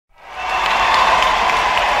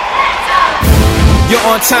You're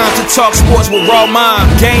on time to talk sports with Raw Mind.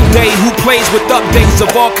 Game day, who plays with updates of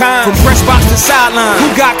all kinds. From press box to sideline, who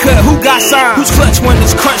got cut, who got signed, who's clutch when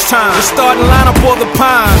it's crunch time. The starting lineup or the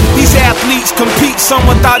pine. These athletes compete some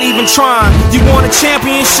without even trying. You want a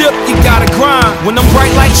championship, you gotta grind. When them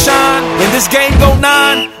bright lights shine and this game go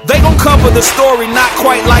 9, they gon' cover the story, not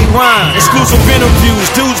quite like Ryan. Exclusive interviews,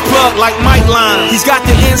 dudes plug like Mike Line. He's got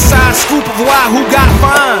the inside scoop of why, who got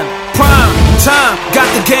fined. Prime time, got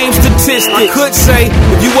the game statistics. I could say,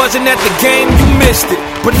 if you wasn't at the game, you missed it.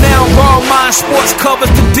 But now Raw Mind Sports covers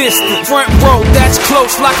the distance. Front row, that's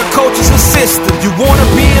close like a coach's assistant. You wanna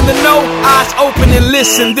be in the know? Eyes open and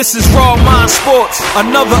listen. This is Raw Mind Sports,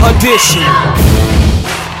 another edition.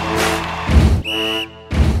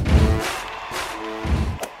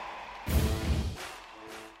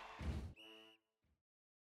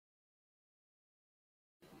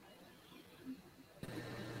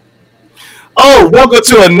 Oh, welcome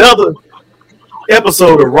to another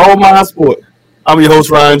episode of Raw Mind Sport. I'm your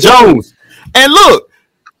host, Ryan Jones. And look,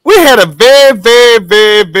 we had a very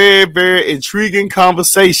intriguing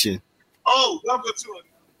conversation. Oh, welcome to it.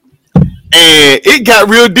 And it got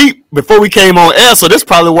real deep before we came on air, so that's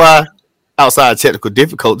probably why, outside of technical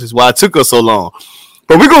difficulties, why it took us so long.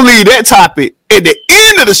 But we're going to leave that topic at the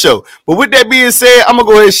end of the show. But with that being said, I'm going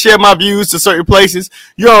to go ahead and share my views to certain places.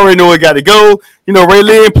 You already know where it got to go. You know, Ray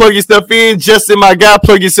Lynn, plug your stuff in. Justin, my guy,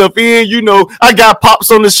 plug yourself in. You know, I got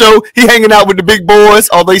Pops on the show. He hanging out with the big boys.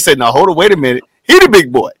 Although he said, no, hold on, wait a minute. He the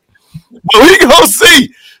big boy. But we going to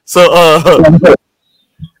see. So,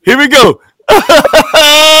 here we go.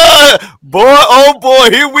 Boy, oh boy,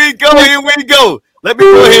 here we go. Let me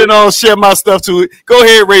go ahead and share my stuff to it. Go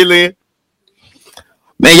ahead, Ray Lynn.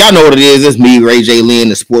 Man, y'all know what it is. It's me, Ray J. Lynn,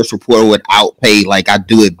 the sports reporter without pay. Like, I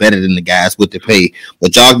do it better than the guys with the pay.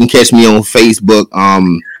 But y'all can catch me on Facebook,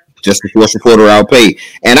 just the sports reporter without pay.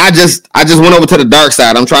 And I just went over to the dark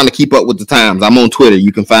side. I'm trying to keep up with the times. I'm on Twitter.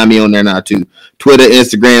 You can find me on there now, too. Twitter,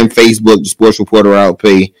 Instagram, Facebook, the sports reporter without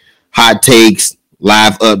pay. Hot takes,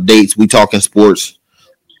 live updates. We talking sports.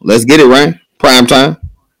 Let's get it, Ryan. Prime time.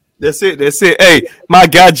 That's it. Hey, my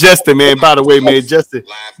guy Justin, man. By the way, man, Justin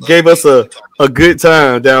gave us a good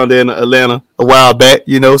time down there in Atlanta a while back,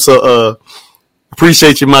 you know. So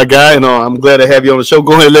appreciate you, my guy, and I'm glad to have you on the show.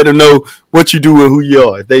 Go ahead and let them know what you do and who you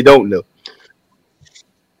are if they don't know.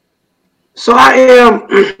 So I am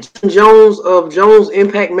Jones of Jones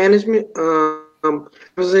Impact Management.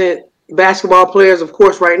 Represent basketball players, of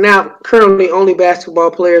course, right now. Currently only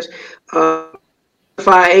basketball players.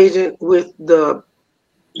 Certified agent with the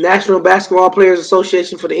National Basketball Players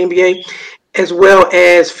Association for the NBA, as well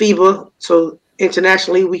as FIBA. So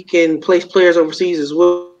internationally, we can place players overseas as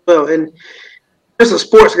well. And just a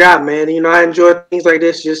sports guy, man. You know, I enjoy things like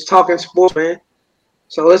this, just talking sports, man.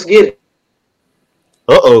 So let's get it.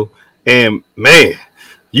 And man,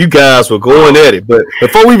 you guys were going at it. But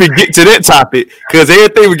before we even get to that topic, because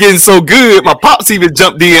everything was getting so good, my pops even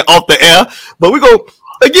jumped in off the air. But we got to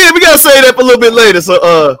say that for a little bit later.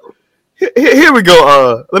 So here we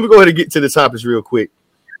go. Let me go ahead and get to the topics real quick.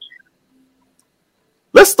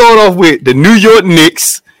 Let's start off with the New York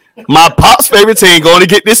Knicks, my pop's favorite team, going to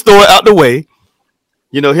get this story out the way.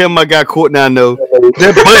 You know, him, my guy Courtney, I know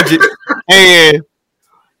their budget. And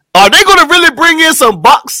are they going to really bring in some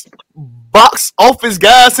box office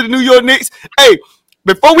guys to the New York Knicks? Hey,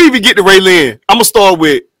 before we even get to Ray Lynn, I'm going to start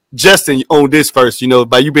with Justin on this first, you know,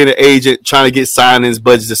 by you being an agent, trying to get signings,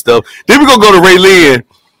 budgets and stuff. Then we're going to go to Ray Lynn.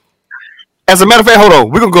 As a matter of fact, hold on.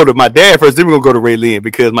 We're going to go to my dad first, then we're going to go to Ray Lynn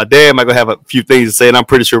because my dad might go have a few things to say, and I'm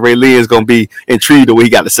pretty sure Ray Lynn is going to be intrigued with what he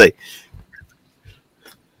got to say.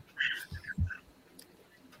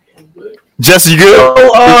 Justin, you good?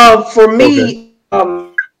 So, for me,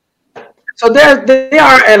 okay. So there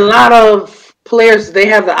are a lot of players, they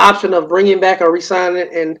have the option of bringing back or re-signing,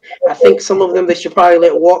 and I think some of them they should probably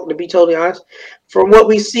let walk, to be totally honest. From what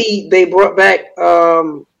we see, they brought back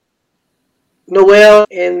Noel,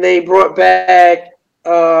 and they brought back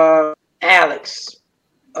Alex.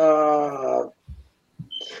 But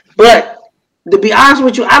to be honest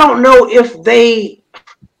with you, I don't know if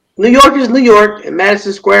New York is New York and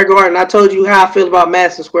Madison Square Garden. I told you how I feel about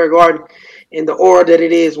Madison Square Garden and the aura that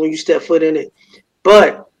it is when you step foot in it.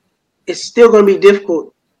 But it's still going to be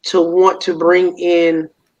difficult to want to bring in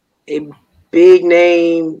a big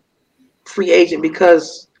name free agent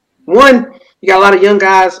because, one, you got a lot of young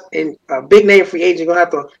guys, and a big name free agent going to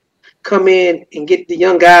have to come in and get the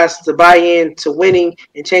young guys to buy in to winning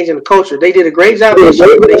and changing the culture. They did a great job this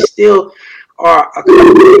year, but they still are a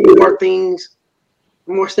couple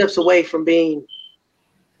more steps away from being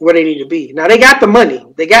where they need to be. Now, they got the money.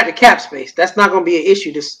 They got the cap space. That's not going to be an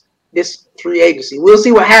issue this free agency. We'll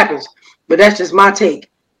see what happens. but that's just my take.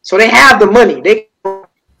 So they have the money. They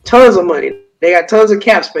tons of money. They got tons of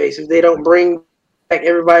cap space if they don't bring back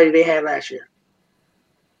everybody they had last year.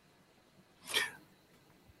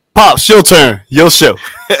 Pops, your turn. Your show.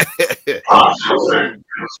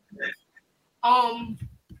 On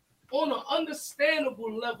an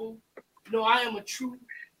understandable level, I am a true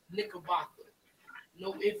Knickerbocker.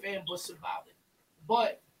 No ifs and buts about it.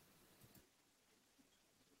 But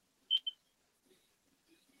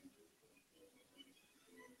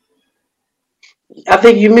I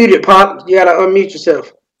think you muted, Pop. You gotta unmute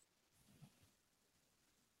yourself.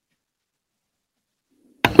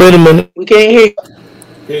 Wait a minute. We can't hear you.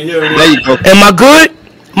 There you go. Am I good?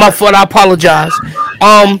 My fault. I apologize.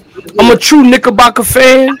 I'm a true Knickerbocker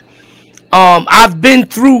fan. I've been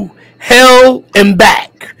through hell and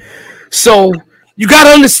back. So you got to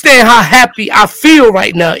understand how happy I feel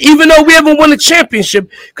right now, even though we haven't won a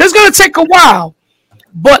championship, because it's going to take a while.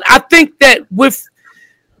 But I think that with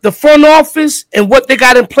the front office and what they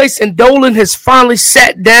got in place, and Dolan has finally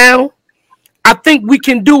sat down, I think we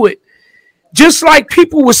can do it. Just like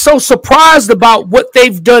people were so surprised about what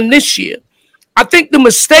they've done this year. I think the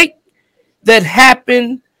mistake that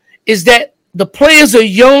happened is that the players are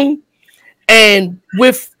young, and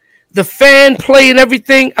with the fan play and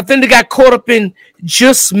everything, I think they got caught up in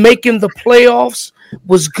just making the playoffs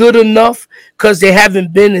was good enough because they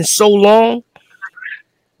haven't been in so long.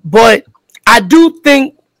 But I do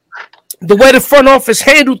think the way the front office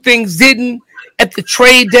handled things didn't at the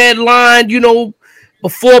trade deadline, before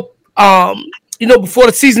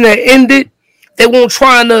the season had ended. They weren't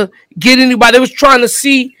trying to get anybody. They was trying to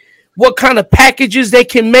see what kind of packages they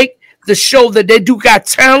can make to show that they do got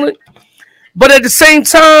talent. But at the same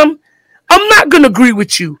time, I'm not going to agree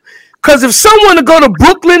with you. Because if someone to go to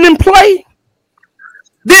Brooklyn and play,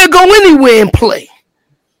 they'll go anywhere and play.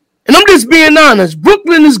 And I'm just being honest.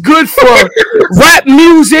 Brooklyn is good for rap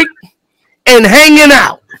music and hanging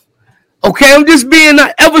out. Okay, I'm just being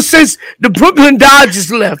ever since the Brooklyn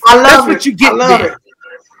Dodgers left. That's what you get there.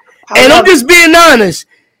 And I'm just being honest.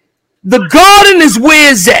 The Garden is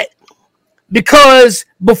where it's at. Because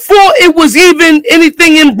before it was even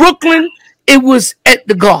anything in Brooklyn, it was at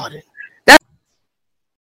the Garden.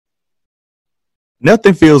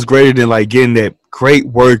 Nothing feels greater than like getting that great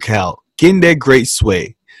workout, getting that great sweat,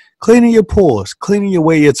 cleaning your pores, cleaning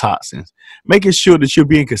away your toxins, making sure that you're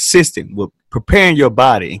being consistent with preparing your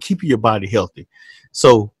body and keeping your body healthy.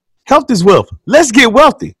 So health is wealth. Let's get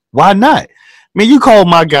wealthy. Why not? You call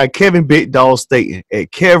my guy Kevin Big Dog Staten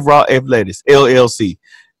at Kev Raw Athletics, LLC.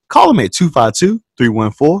 Call him at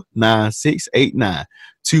 252-314-9689.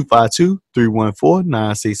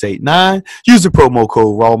 252-314-9689. Use the promo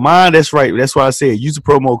code RAWMIND. That's right. That's why I said use the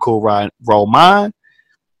promo code RAWMIND.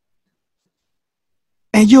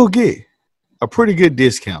 And you'll get a pretty good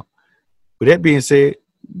discount. With that being said,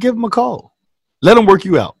 give them a call. Let them work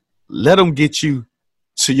you out. Let them get you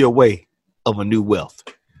to your way of a new wealth.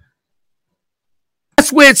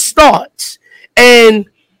 That's where it starts. And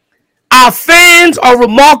our fans are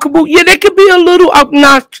remarkable. Yeah, they could be a little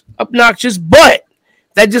obnoxious, but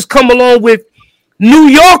that just come along with New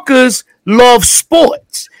Yorkers love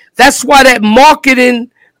sports. That's why that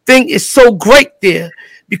marketing thing is so great there,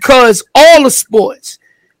 because all the sports,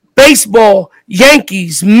 baseball,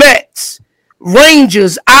 Yankees, Mets,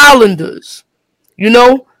 Rangers, Islanders,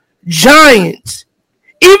 Giants,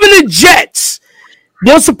 even the Jets.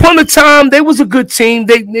 Once upon a time, they was a good team.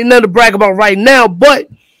 They nothing to brag about right now, but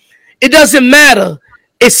it doesn't matter.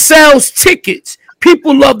 It sells tickets.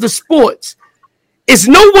 People love the sports. It's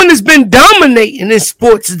no one has been dominating in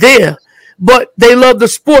sports there, but they love the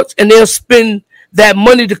sports and they'll spend that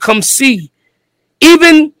money to come see.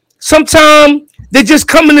 Even sometimes they're just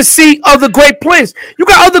coming to see other great players. You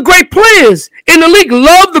got other great players in the league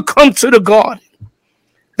love to come to the Garden.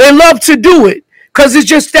 They love to do it because it's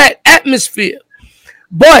just that atmosphere.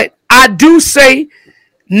 But I do say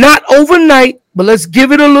not overnight, but let's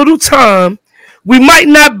give it a little time. We might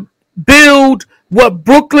not build what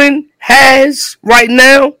Brooklyn has right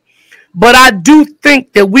now, but I do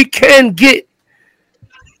think that we can get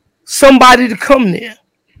somebody to come there.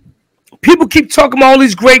 People keep talking about all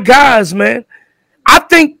these great guys, man. I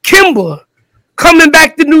think Kimber coming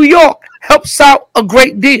back to New York helps out a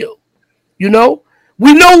great deal. We know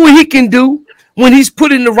what he can do when he's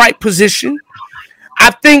put in the right position. I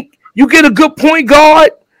think you get a good point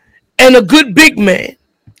guard and a good big man.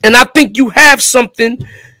 And I think you have something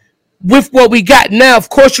with what we got now. Of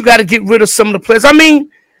course, you got to get rid of some of the players. I'm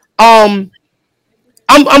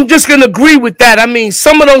just going to agree with that.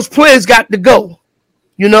 Some of those players got to go.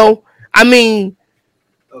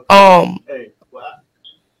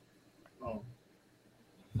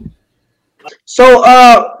 So,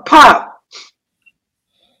 Pop,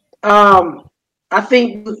 I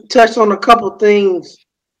think you touched on a couple things.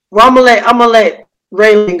 Well, I'm gonna let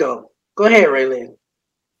Raylan go. Go ahead, Raylan.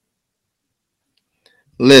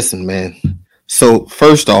 Listen, man. So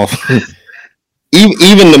first off,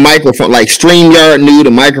 even the microphone, like StreamYard knew,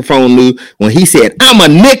 the microphone knew when he said, "I'm a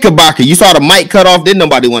Knickerbocker." You saw the mic cut off. Didn't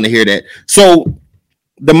nobody want to hear that? So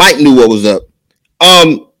the mic knew what was up.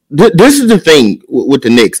 This is the thing with the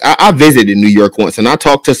Knicks. I visited New York once, and I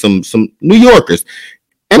talked to some New Yorkers.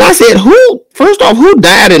 And I said, first off, who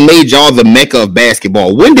died and made y'all the mecca of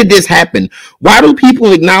basketball? When did this happen? Why do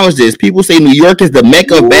people acknowledge this? People say New York is the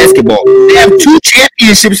mecca of basketball. They have 2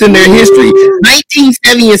 championships in their history,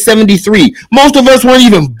 1970 and 73. Most of us weren't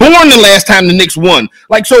even born the last time the Knicks won.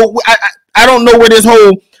 Like, so I don't know where this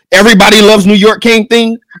whole everybody loves New York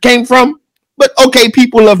thing came from. But okay,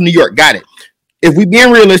 people love New York. Got it. If we're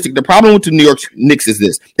being realistic, the problem with the New York Knicks is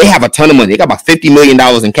this. They have a ton of money. They got about $50 million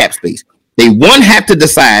in cap space. They have to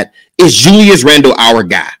decide, is Julius Randle our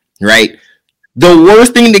guy, right? The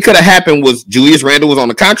worst thing that could have happened was Julius Randle was on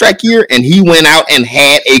a contract year and he went out and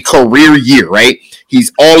had a career year, right?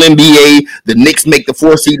 He's all NBA. The Knicks make the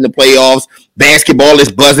 4th seed in the playoffs. Basketball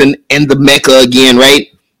is buzzing and the mecca again, right?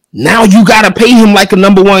 Now you got to pay him like a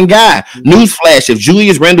number 1 guy. Newsflash, if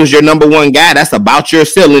Julius Randle's your number 1 guy, that's about your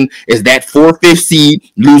ceiling, is that 4th, 5th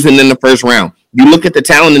seed losing in the first round. You look at the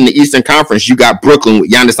talent in the Eastern Conference, you got Brooklyn with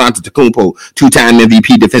Giannis Antetokounmpo, 2-time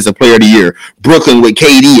MVP Defensive Player of the Year. Brooklyn with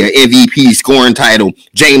KD, an MVP scoring title.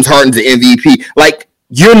 James Harden's an MVP. Like,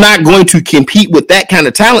 you're not going to compete with that kind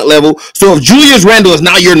of talent level. So if Julius Randle is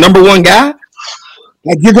now your number 1 guy,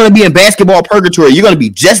 like, you're going to be in basketball purgatory. You're going to be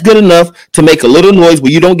just good enough to make a little noise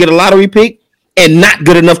where you don't get a lottery pick and not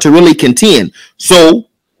good enough to really contend. So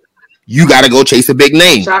you got to go chase a big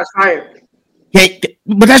name. Shots fired.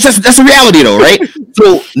 But that's a reality though, right?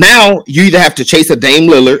 So now you either have to chase a Dame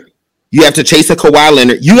Lillard, you have to chase a Kawhi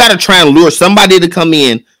Leonard. You got to try and lure somebody to come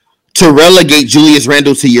in to relegate Julius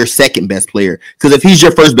Randle to your second best player. Because if he's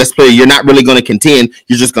your first best player, you're not really going to contend.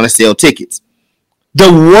 You're just going to sell tickets. The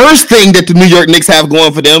worst thing that the New York Knicks have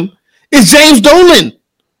going for them is James Dolan.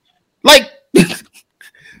 Like,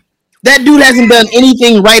 that dude hasn't done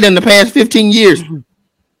anything right in the past 15 years.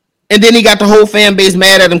 And then he got the whole fan base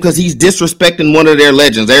mad at him because he's disrespecting one of their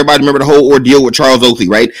legends. Everybody remember the whole ordeal with Charles Oakley,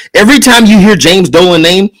 right? Every time you hear James Dolan's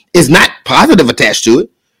name, is not positive attached to it.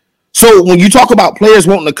 So when you talk about players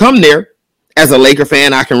wanting to come there, as a Laker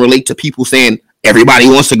fan, I can relate to people saying everybody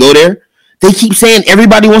wants to go there. They keep saying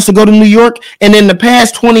everybody wants to go to New York. And in the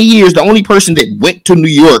past 20 years, the only person that went to New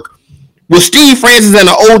York was Steve Francis and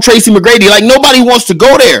the old Tracy McGrady. Like, nobody wants to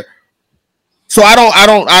go there. So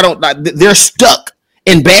they're stuck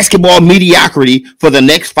in basketball mediocrity for the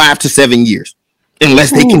next 5 to 7 years, unless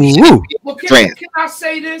they can. Well, can I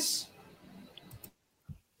say this?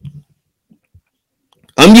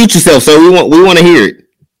 Unmute yourself, sir. We want to hear it.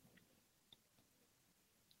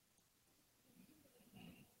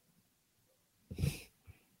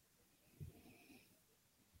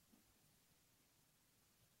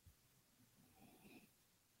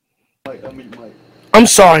 I'm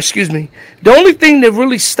sorry, excuse me. The only thing that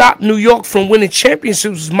really stopped New York from winning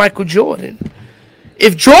championships was Michael Jordan.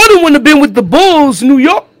 If Jordan wouldn't have been with the Bulls, New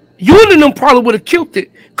York, you and them probably would have killed it.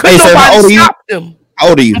 Couldn't nobody stop them. How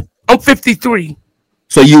old are you? I'm 53.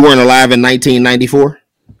 So you weren't alive in 1994?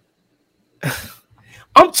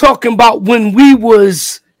 I'm talking about when we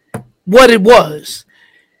was what it was.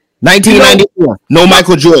 1994, no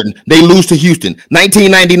Michael Jordan. They lose to Houston.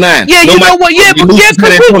 1999. Yeah, you know what? Yeah, because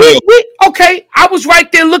okay, I was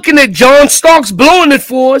right there looking at John Starks blowing it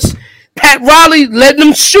for us. Pat Riley letting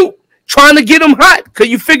him shoot, trying to get him hot. Because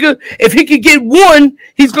you figure if he could get one,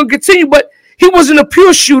 he's going to continue. But he wasn't a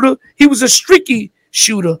pure shooter. He was a streaky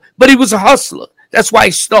shooter, but he was a hustler. That's why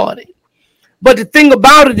he started. But the thing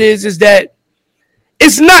about it is that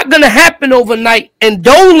it's not going to happen overnight. And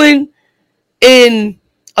Dolan, in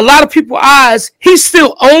a lot of people's eyes, he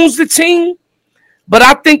still owns the team. But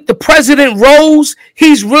I think the President Rose,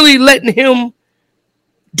 he's really letting him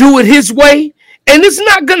do it his way. And it's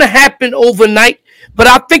not going to happen overnight, but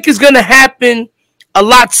I think it's going to happen a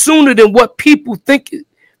lot sooner than what people think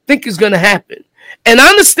is going to happen. And I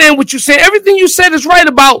understand what you're saying. Everything you said is right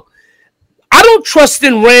about, I don't trust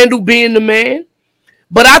in Randle being the man,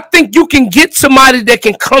 but I think you can get somebody that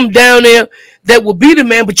can come down there that will be the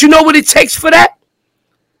man. But you know what it takes for that?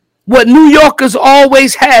 What New Yorkers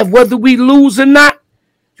always have, whether we lose or not,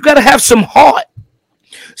 you got to have some heart.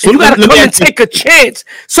 So you got to come and take a chance.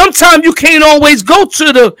 Sometimes you can't always go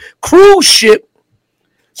to the cruise ship.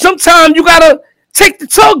 Sometimes you got to take the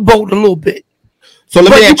tugboat a little bit. But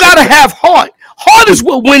you got to have heart. Hard is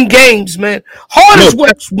what win games, man. Hard is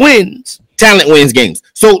what wins. Talent wins games.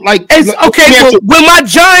 So, like, when my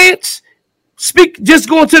Giants just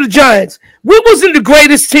going to the Giants, we wasn't the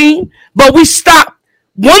greatest team, but we stopped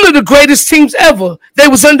one of the greatest teams ever. They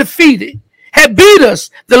was undefeated, had beat us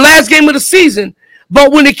the last game of the season.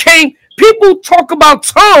 But when it came, people talk about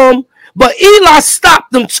Tom, but Eli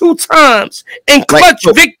stopped them 2 times in clutch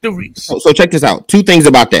victories. So check this out. 2 things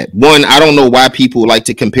about that. One, I don't know why people like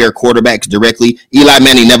to compare quarterbacks directly. Eli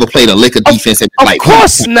Manning never played a lick of defense. Of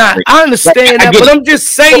course not. I understand that, but I'm just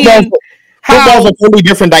saying. Football's a totally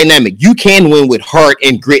different dynamic. You can win with heart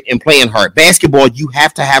and grit and playing hard. Basketball, you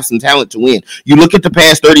have to have some talent to win. You look at the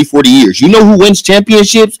past 30, 40 years. You know who wins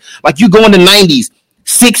championships? Like, you go in the 90s,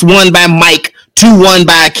 6-1 by Mike, 2-1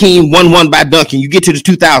 by Akeem, 1-1 by Duncan. You get to the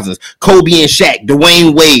 2000s, Kobe and Shaq,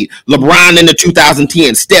 Dwayne Wade, LeBron in the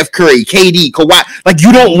 2010s, Steph Curry, KD, Kawhi. Like,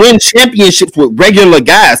 you don't win championships with regular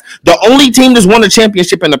guys. The only team that's won a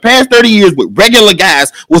championship in the past 30 years with regular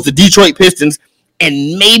guys was the Detroit Pistons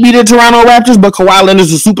and maybe the Toronto Raptors, but Kawhi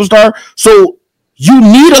Leonard's a superstar. So you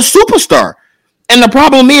need a superstar. And the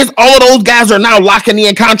problem is all of those guys are now locking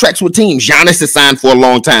in contracts with teams. Giannis is signed for a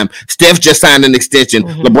long time. Steph just signed an extension.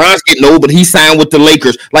 Mm-hmm. LeBron's getting old, but he signed with the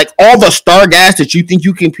Lakers. Like, all the star guys that you think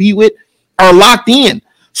you compete with are locked in.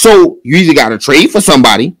 So you either got to trade for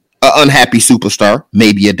somebody, an unhappy superstar,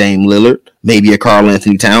 maybe a Dame Lillard, maybe a Karl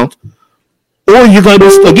Anthony Towns, or you're going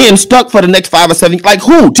to be, again, stuck for the next 5 or 7. Like,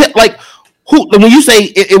 who? Who? When you say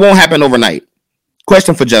it won't happen overnight,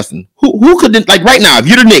 question for Justin. Who could, like, right now, if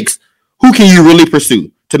you're the Knicks, who can you really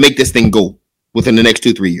pursue to make this thing go within the next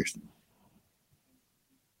 2-3 years?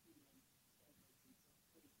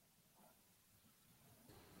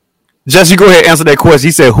 Jesse, go ahead and answer that question.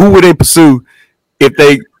 He said, who would they pursue if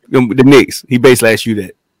they, the Knicks? He basically asked you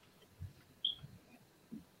that.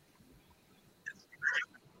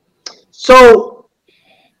 So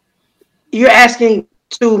you're asking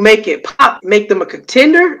to make it pop, make them a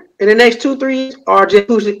contender in the next 2-3 years, or just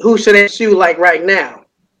who should they pursue like right now?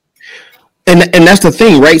 And that's the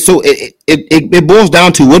thing, right? So it boils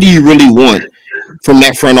down to, what do you really want from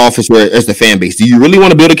that front office as the fan base? Do you really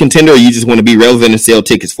want to build a contender, or you just want to be relevant and sell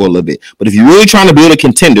tickets for a little bit? But if you're really trying to build a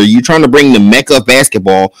contender, you're trying to bring the mecca of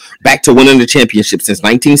basketball back to winning the championship since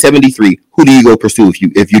 1973, who do you go pursue if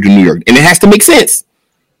you do New York? And it has to make sense.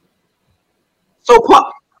 So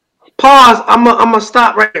pause. I'm gonna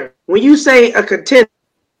stop right there. When you say a contender,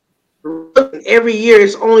 every year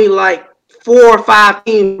it's only like 4 or 5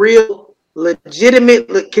 teams real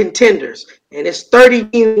legitimate contenders, and it's 30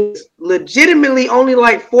 teams, legitimately only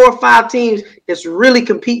like 4 or 5 teams that's really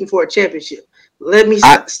competing for a championship. Let me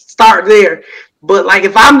start there. But like,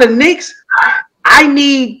 if I'm the Knicks, I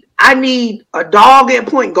need a dog at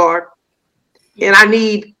point guard, and I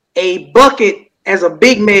need a bucket as a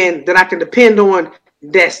big man that I can depend on,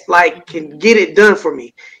 that's like can get it done for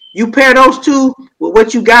me. You pair those two with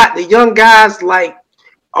what you got, the young guys like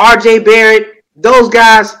RJ Barrett, those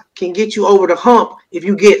guys can get you over the hump if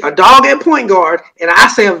you get a dog at point guard, and I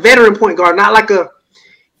say a veteran point guard, not like a.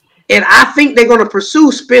 And I think they're going to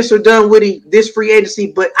pursue Spencer Dinwiddie this free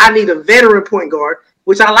agency, but I need a veteran point guard,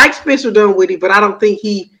 which I like Spencer Dinwiddie, but I don't think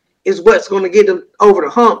he is what's going to get them over the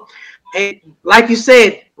hump. And like you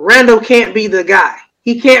said, Randall can't be the guy.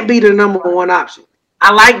 He can't be the number 1 option.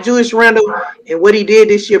 I like Julius Randle and what he did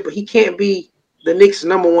this year, but he can't be the Knicks'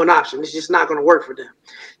 number 1 option. It's just not going to work for them.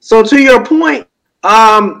 So to your point,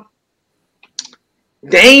 Dame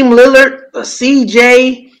Lillard,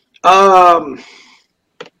 CJ,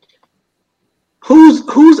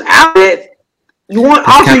 who's out there? You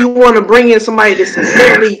want to bring in somebody that's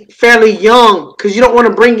fairly young, because you don't want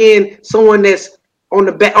to bring in someone that's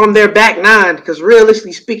on their back 9, because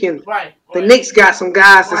realistically speaking, the Knicks got some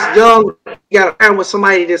guys that's young. You got to pair with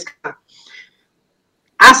somebody that's,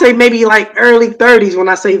 I say maybe like early 30s when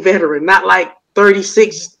I say veteran, not like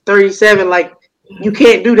 36, 37. Like, you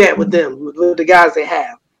can't do that with them, with the guys they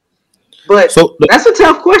have. But that's a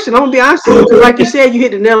tough question. I'm going to be honest with you, because like you said, you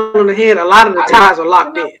hit the nail on the head. A lot of the ties are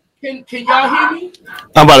locked in. Can y'all hear me?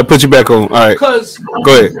 I'm about to put you back on. All right. Because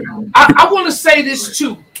go ahead. I want to say this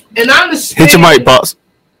too. And I understand. Hit your mic, Pops.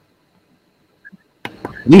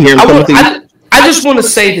 You hear me? I just want to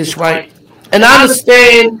say this, right? And I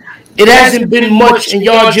understand it hasn't been much in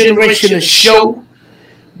your generation to show,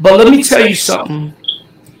 but let me tell you something.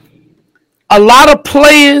 A lot of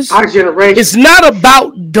players, our generation, it's not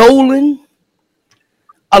about Dolan.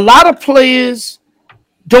 A lot of players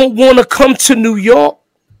don't want to come to New York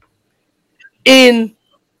in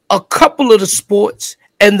a couple of the sports.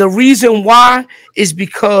 And the reason why is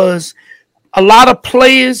because a lot of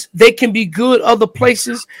players, they can be good other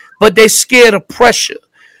places, but they're scared of pressure.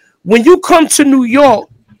 when you come to New York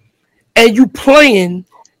and you playing,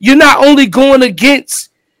 you're not only going against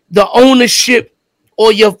the ownership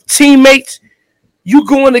or your teammates, you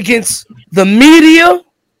going against the media,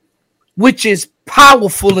 which is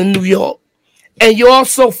powerful in New York, and you're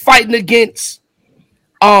also fighting against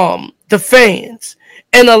the fans.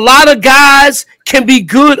 And a lot of guys can be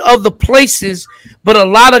good other places, but a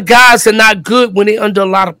lot of guys are not good when they're under a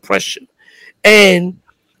lot of pressure. And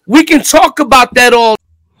we can talk about that all.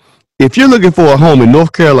 If you're looking for a home in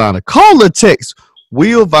North Carolina, call or text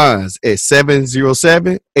Will Vines at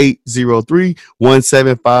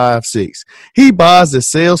 707-803-1756. He buys and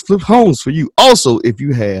sells flip homes for you. Also, if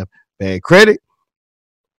you have bad credit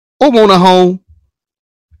or want a home,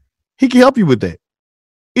 he can help you with that.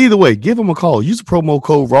 Either way, give him a call. Use the promo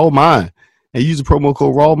code RAWMIND. And use the promo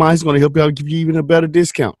code RAWMIND. He's going to help you out and give you even a better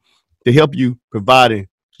discount to help you providing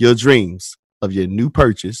your dreams of your new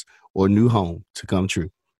purchase or new home to come true.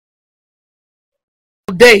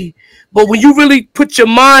 Day, but when you really put your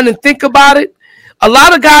mind and think about it, a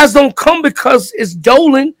lot of guys don't come because it's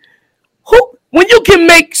Dolan. When you can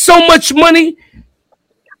make so much money,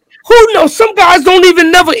 who knows? Some guys don't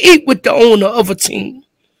even never eat with the owner of a team.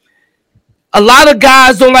 A lot of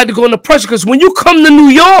guys don't like to go under pressure because when you come to New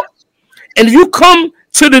York and if you come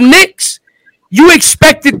to the Knicks, you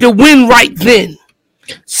expected to win right then.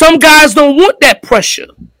 Some guys don't want that pressure.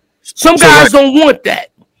 Some guys don't want that.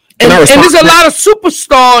 And there's a lot of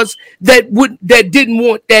superstars that didn't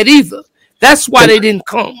want that either. That's why they didn't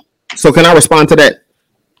come. So can I respond to that?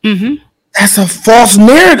 Mm-hmm. That's a false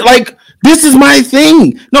narrative. Like, this is my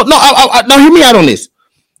thing. No, hear me out on this.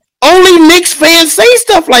 Only Knicks fans say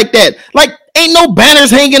stuff like that. Like, ain't no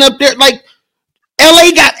banners hanging up there. Like,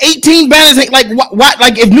 LA got 18 banners. Like, what?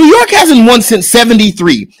 Like, if New York hasn't won since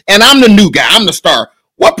 73, and I'm the new guy, I'm the star,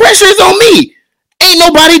 what pressure is on me? Ain't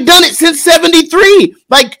nobody done it since 73.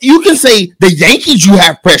 Like, you can say the Yankees, you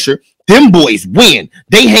have pressure. Them boys win.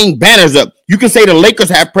 They hang banners up. You can say the Lakers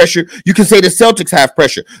have pressure. You can say the Celtics have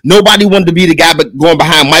pressure. Nobody wanted to be the guy but going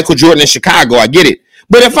behind Michael Jordan in Chicago. I get it.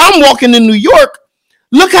 But if I'm walking in New York,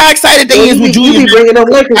 look how excited they is with Julius. You be bringing up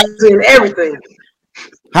Lakers in everything.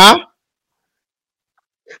 Huh?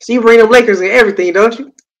 So you bring up Lakers in everything, don't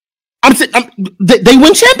you? They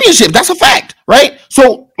win championships. That's a fact, right?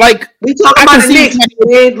 So, like, we talking about the Knicks.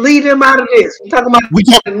 Leave them out of this. We talking about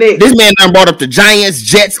the Knicks. This man done brought up the Giants,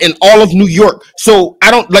 Jets, and all of New York. So I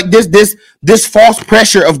don't like this false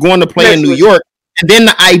pressure of going to play in New York, and then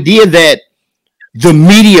the idea that the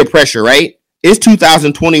media pressure, right? It's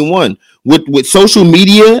 2021 with social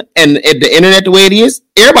media and the internet the way it is.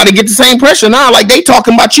 Everybody get the same pressure now. Like, they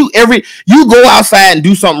talking about you you go outside and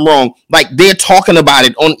do something wrong, like they're talking about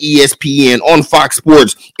it on ESPN, on Fox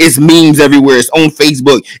Sports. It's memes everywhere. It's on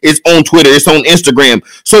Facebook. It's on Twitter. It's on Instagram.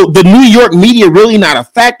 So the New York media really not a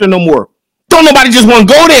factor no more. Don't nobody just want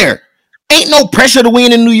to go there. Ain't no pressure to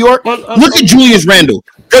win in New York. Look at Julius Randle.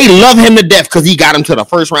 They love him to death because he got him to the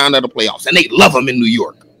first round of the playoffs, and they love him in New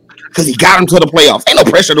York because he got him to the playoffs. Ain't no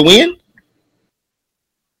pressure to win.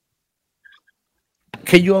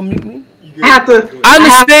 Can you unmute me? I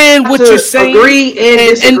understand what you're saying. Agree and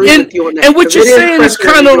disagree with you on that, and what you're saying is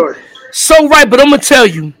kind of so right, but I'm gonna tell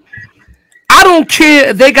you, I don't care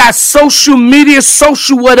if they got social media,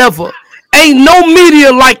 social whatever. Ain't no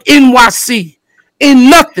media like NYC in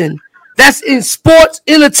nothing. That's in sports,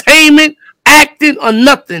 entertainment, acting, or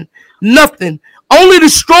nothing. Nothing. Only the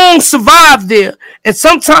strong survive there. And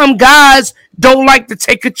sometimes guys don't like to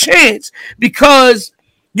take a chance because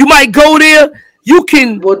you might go there. You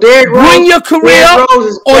can bring your career up,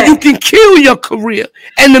 or you can kill your career.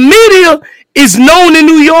 And the media is known in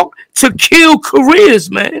New York to kill careers,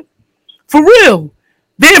 man. For real.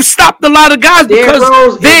 They have stopped a lot of guys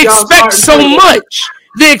because they expect so much.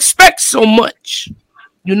 They expect so much.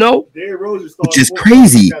 You know? Which is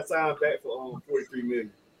crazy. Got signed back for $43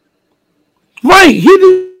 million. Right.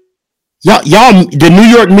 Y'all, the New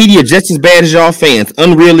York media just as bad as y'all fans.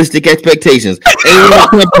 Unrealistic expectations. Ain't won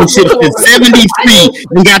championships since 73.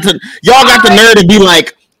 Y'all got the nerve to be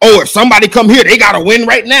like, oh, if somebody come here, they gotta win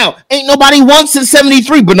right now. Ain't nobody won since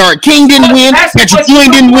 73. Bernard King didn't win. Patrick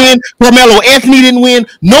Ewing didn't win. Carmelo Anthony didn't win.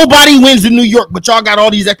 Nobody wins in New York, but y'all got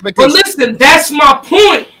all these expectations. But listen, that's my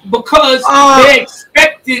point because they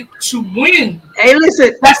expected to win. Hey,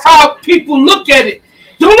 listen, that's how people look at it.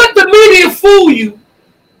 Don't let the media fool you.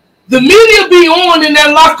 The media be on in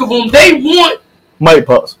that locker room. They want Mike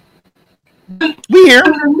Pops. We here.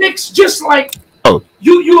 The Knicks, just like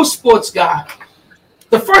you a sports guy.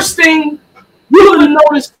 The first thing you would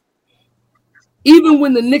notice, even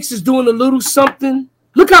when the Knicks is doing a little something,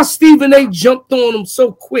 look how Stephen A. jumped on them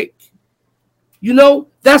so quick. You know,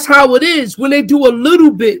 that's how it is. When they do a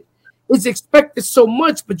little bit, is expected so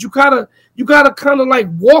much, but you gotta kind of like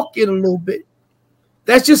walk it a little bit.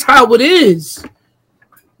 That's just how it is.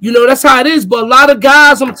 You know, that's how it is. But a lot of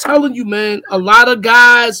guys, I'm telling you, man, a lot of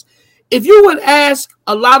guys, if you would ask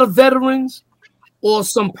a lot of veterans or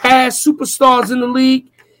some past superstars in the league,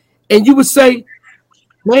 and you would say,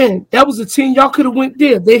 man, that was a team y'all could have went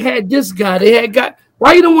there. They had this guy. They had guy.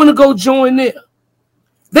 Why you don't want to go join there?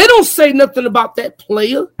 They don't say nothing about that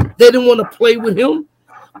player. They didn't want to play with him.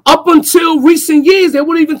 Up until recent years, they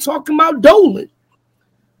weren't even talking about Dolan.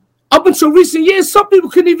 Up until recent years, some people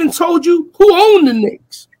couldn't even told you who owned the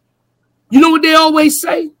Knicks. You know what they always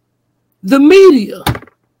say? The media.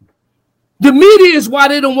 The media is why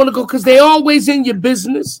they don't want to go, because they always in your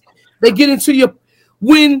business. They get into your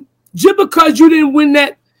when just because you didn't win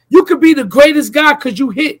that, you could be the greatest guy because you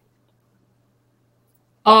hit.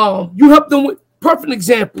 You helped them with perfect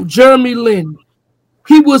example, Jeremy Lin.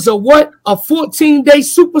 He was a 14-day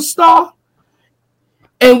superstar.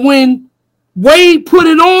 And when Wade put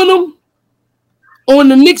it on him on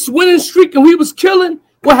the Knicks winning streak and he was killing,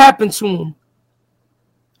 what happened to him?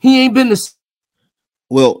 He ain't been the.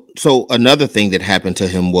 Well, so another thing that happened to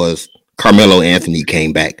him was Carmelo Anthony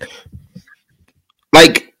came back.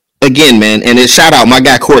 Like, again, man, and it's shout out, my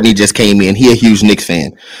guy Courtney just came in. He a huge Knicks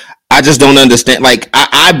fan. I just don't understand. Like,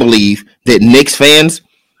 I believe that Knicks fans,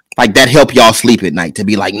 like, that help y'all sleep at night to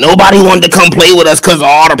be like, nobody wanted to come play with us because of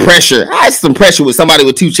all the pressure. I had some pressure with somebody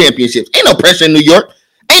with 2 championships. Ain't no pressure in New York.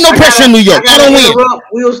 Ain't no pressure in New York. I don't win.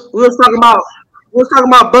 We was talking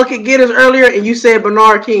about bucket getters earlier, and you said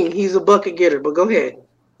Bernard King. He's a bucket getter, but go ahead.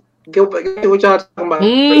 Get what y'all talking about.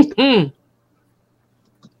 Mm-hmm.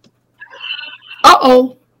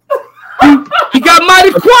 Uh-oh. He got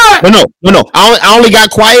mighty quiet. No. I only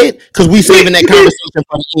got quiet because we saving that conversation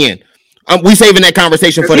for the end. We saving that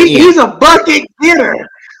conversation for the end. He's a bucket getter.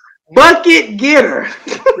 Bucket getter.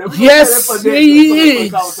 Yes, he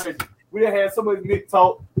is. We done had so much Nick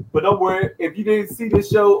talk, but don't worry. If you didn't see this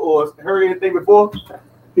show or heard anything before,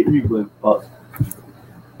 hit you with us.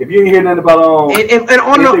 If you ain't hear nothing about and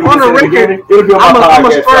on the record, I'm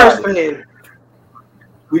a Spurs fan.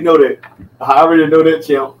 We know that. I already know that,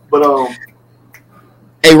 champ. But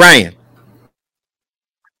hey Ryan,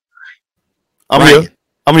 I'm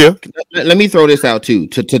here. Let me throw this out too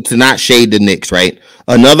to not shade the Knicks, right?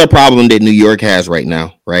 Another problem that New York has right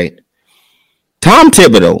now, right? Tom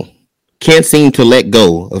Thibodeau can't seem to let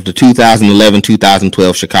go of the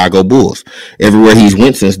 2011-2012 Chicago Bulls. Everywhere he's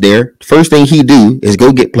went since there, first thing he do is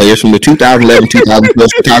go get players from the 2011-2012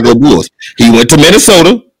 Chicago Bulls. He went to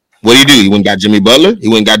Minnesota. What did he do? He went and got Jimmy Butler. He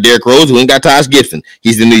went and got Derrick Rose. He went and got Taj Gibson.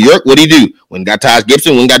 He's in New York. What did he do? Went and got Taj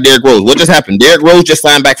Gibson. Went and got Derrick Rose. What just happened? Derrick Rose just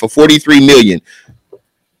signed back for $43 million.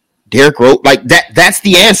 Derrick Rose, like that's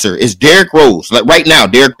the answer. Is Derrick Rose. Like right now,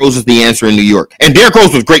 Derrick Rose is the answer in New York. And Derrick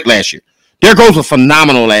Rose was great last year. Derrick Rose was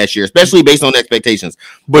phenomenal last year, especially based on expectations.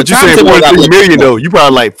 But you saying 43 million though. You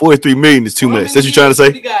probably like 43 million is too much. That's what you're trying to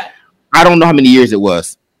say? I don't know how many years it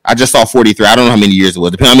was. I just saw 43. I don't know how many years it was.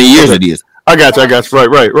 Depending on how many years it is. I got you.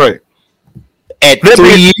 Right. At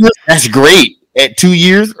 3 years, that's great. At 2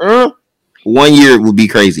 years, 1 year would be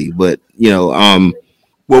crazy. But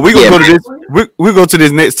well, we're gonna go to this. We'll go to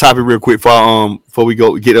this next topic real quick before we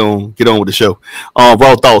go get on with the show.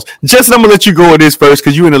 Raw thoughts. Justin, I'm gonna let you go with this first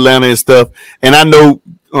because you in Atlanta and stuff, and I know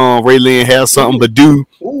Ray Lynn has something. But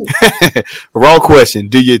raw question: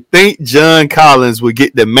 do you think John Collins would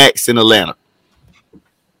get the max in Atlanta?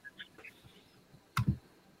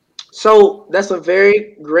 So that's a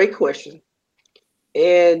very great question,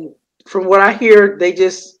 and from what I hear, they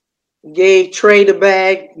just gave Trey the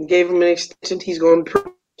bag and gave him an extension. He's going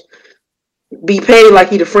to be paid like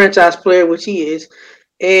he's a franchise player, which he is.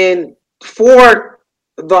 And for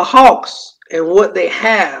the Hawks and what they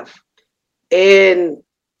have and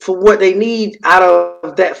for what they need out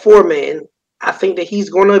of that 4-man, I think that he's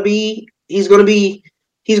going to be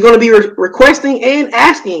requesting and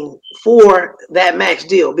asking for that max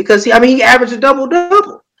deal because he averaged a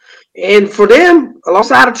double-double. And for them,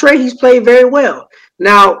 alongside of Trey, he's played very well.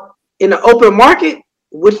 Now, in the open market,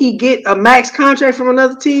 would he get a max contract from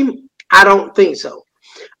another team? I don't think so.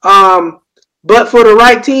 But for the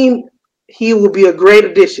right team, he will be a great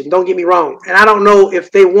addition. Don't get me wrong. And I don't know if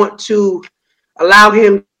they want to allow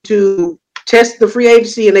him to test the free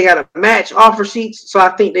agency and they got to match offer sheets. So I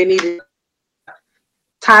think they need to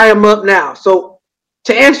tie him up now. So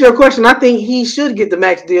to answer your question, I think he should get the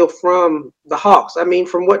max deal from the Hawks. I mean,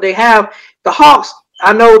 from what they have, the Hawks,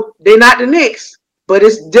 I know they're not the Knicks, but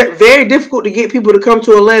it's very difficult to get people to come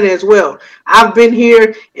to Atlanta as well. I've been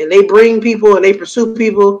here, and they bring people and they pursue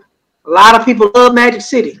people. A lot of people love Magic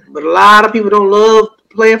City, but a lot of people don't love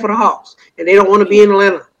playing for the Hawks, and they don't want to be in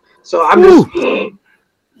Atlanta. So I'm just to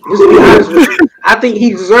be honest with you. I think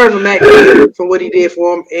he deserves a max for what he did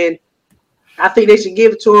for him, and I think they should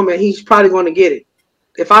give it to him, and he's probably going to get it.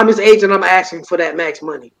 If I'm his agent, I'm asking for that max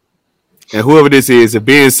money. And whoever this is, if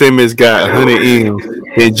Ben Simmons got 100 M,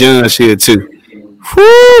 then John should too.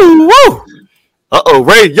 Woo! Woo!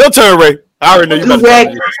 Ray, your turn, Ray. I already know you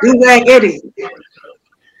Do-rag Eddie.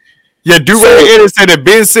 Yeah, Do-rag Eddie said that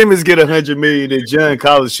Ben Simmons get 100 million, then John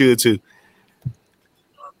Collins should too.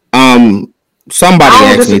 Somebody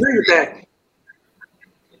asked me.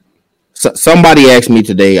 Somebody asked me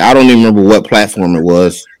today. I don't even remember what platform it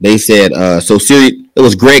was. They said, it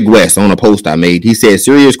was Greg West on a post I made. He said,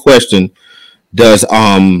 serious question. Does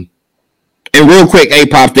and real quick,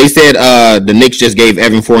 Pops, they said the Knicks just gave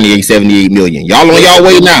Evan Fournier $78 million. Y'all on y'all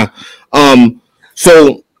way now.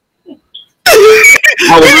 So he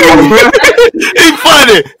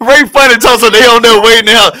funny. Ray funny talks so they on their way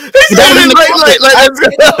now. He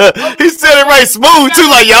said it right smooth too,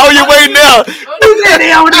 like y'all on your way now. He said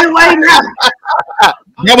they on their way now.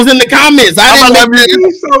 That was in the comments.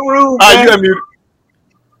 He's so rude. You got muted.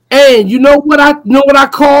 And you know what I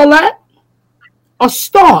call that? A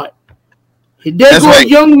start. There's a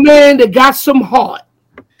young man that got some heart.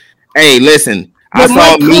 Hey, listen. I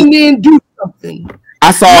saw come in and do something.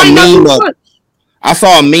 I saw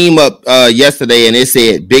a meme up yesterday, and it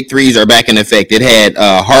said big threes are back in effect. It had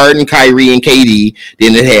Harden, Kyrie, and KD.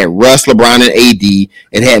 Then it had Russ, LeBron, and AD.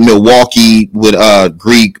 It had Milwaukee with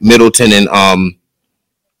Greek, Middleton, and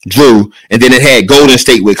Drew. And then it had Golden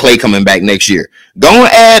State with Clay coming back next year. Go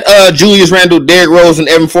and add Julius Randle, Derrick Rose, and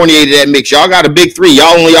Evan Fournier to that mix. Y'all got a big three.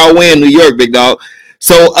 Y'all on y'all way in New York, big dog.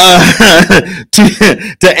 So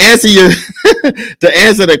to answer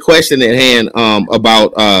the question at hand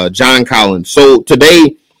about John Collins. So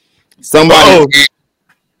today somebody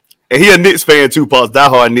and he a Knicks fan too, Pops.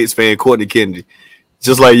 Diehard Knicks fan, Courtney Kennedy.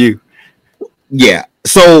 Just like you. Yeah.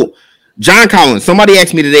 So John Collins, somebody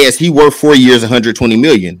asked me today, is he worth 4 years, $120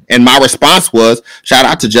 million? And my response was, shout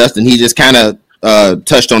out to Justin. He just kind of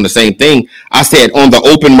touched on the same thing. I said, on the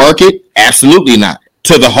open market, absolutely not.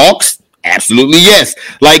 To the Hawks, absolutely yes.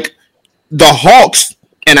 Like the Hawks,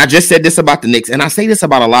 and I just said this about the Knicks, and I say this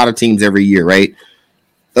about a lot of teams every year, right?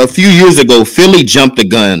 A few years ago, Philly jumped the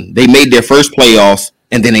gun. They made their first playoffs,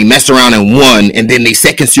 and then they messed around and won, and then the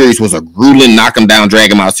second series was a grueling knock them down, drag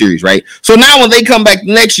them out series, right? So now when they come back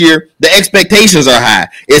next year, the expectations are high.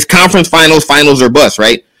 It's conference finals or bust,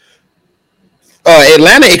 right?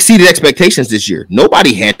 Atlanta exceeded expectations this year.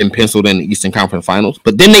 Nobody had them penciled in the Eastern Conference Finals,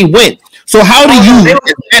 but then they went. So how do you? They were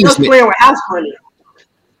playing with house money.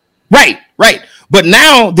 Right. But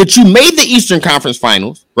now that you made the Eastern Conference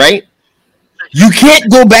Finals, right? You can't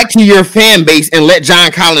go back to your fan base and let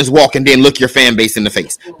John Collins walk and then look your fan base in the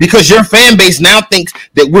face, because your fan base now thinks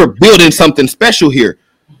that we're building something special here.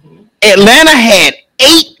 Atlanta had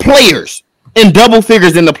 8 players in double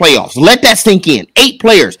figures in the playoffs. Let that sink in. 8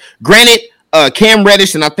 players. Granted, Cam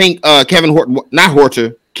Reddish and I think Kevin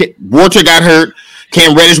Huerter got hurt.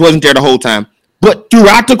 Cam Reddish wasn't there the whole time. But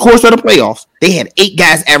throughout the course of the playoffs, they had 8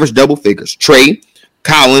 guys average double figures. Trey,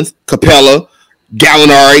 Collins, Capella,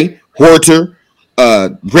 Gallinari, Huerter,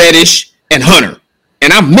 Reddish, and Hunter.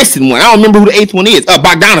 And I'm missing one. I don't remember who the 8th one is.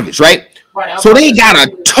 Bogdanovich, right? So they got a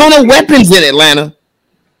ton of weapons in Atlanta.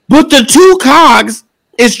 But the 2 cogs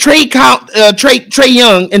is Trey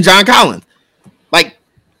Young and John Collins. Like,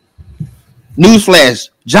 newsflash,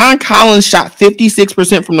 John Collins shot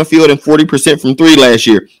 56% from the field and 40% from 3 last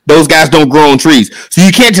year. Those guys don't grow on trees. So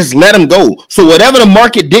you can't just let them go. So whatever the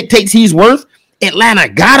market dictates he's worth, Atlanta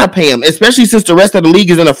gotta pay him, especially since the rest of the league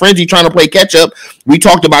is in a frenzy trying to play catch up. We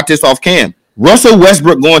talked about this off cam. Russell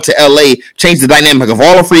Westbrook going to LA changed the dynamic of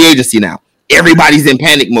all of free agency now. Everybody's in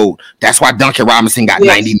panic mode. That's why Duncan Robinson got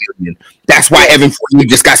 $90 million. That's why Evan Fournier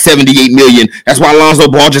just got $78 million. That's why Lonzo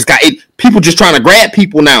Ball just got 8. People just trying to grab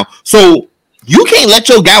people now. So you can't let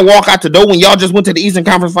your guy walk out the door when y'all just went to the Eastern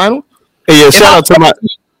Conference Final. Hey, yeah, shout out to my.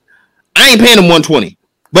 I ain't paying him 120,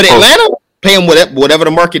 but Atlanta pay him whatever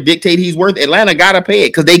the market dictate he's worth. Atlanta gotta pay it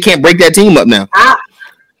because they can't break that team up now.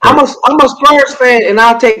 I'm a Spurs fan, and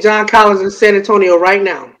I'll take John Collins in San Antonio right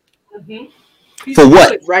now. Mm-hmm. For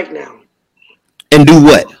what? Right now. And do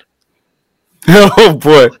what? Oh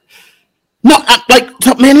boy. No,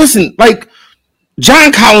 man, listen. Like,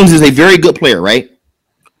 John Collins is a very good player, right?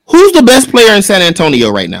 Who's the best player in San Antonio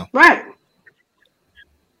right now? Right.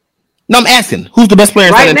 No, I'm asking. Who's the best player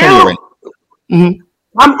in San Antonio right now? Mm-hmm.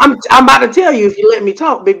 I'm about to tell you if you let me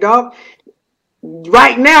talk, big dog.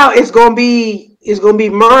 Right now, it's gonna be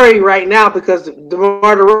Murray right now because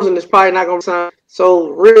DeMar DeRozan is probably not gonna sign. So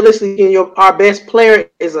realistically, our best player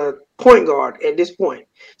is a point guard at this point.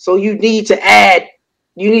 So you need to add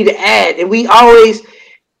You need to add, and we always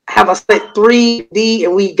have a set 3D,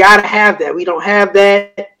 and we gotta have that. We don't have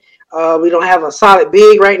that. We don't have a solid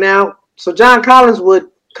big right now. So John Collins would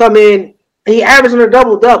come in. He averaging a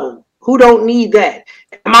double. Who don't need that?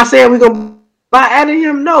 Am I saying we're gonna buy out of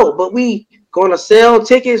him? No, but we gonna sell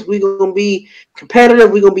tickets. We're gonna be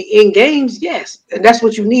competitive. We're gonna be in games. Yes, and that's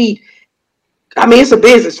what you need. I mean, it's a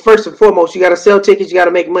business first and foremost. You got to sell tickets. You got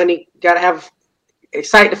to make money. You got to have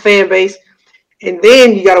excite the fan base, and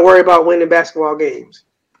then you got to worry about winning basketball games.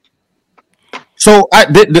 So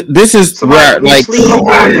this is where like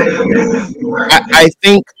I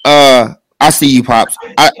think I see you, Pops.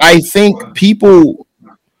 I think people.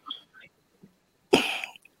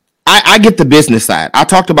 I get the business side. I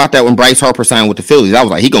talked about that when Bryce Harper signed with the Phillies. I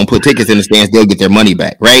was like, he gonna put tickets in the stands. They'll get their money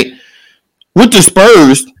back, right? With the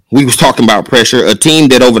Spurs, we was talking about pressure. A team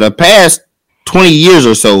that over the past 20 years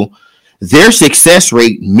or so, their success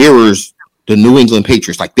rate mirrors the New England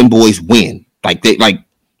Patriots. Like them boys win. Like they I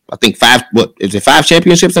think 5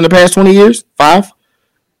 championships in the past 20 years? 5?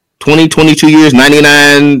 20, 22 years,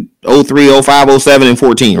 99, 03, 05, 07, and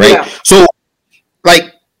 14, right? Yeah. So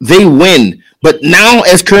like they win. But now,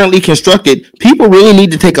 as currently constructed, people really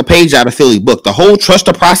need to take a page out of Philly book. The whole trust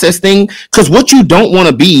the process thing, because what you don't want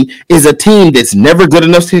to be is a team that's never good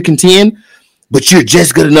enough to contend, but you're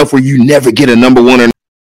just good enough where you never get a number one.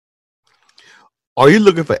 Are you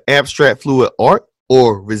looking for abstract fluid art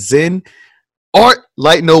or resin art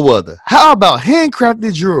like no other? How about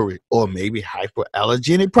handcrafted jewelry or maybe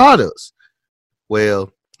hypoallergenic products?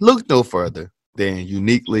 Well, look no further than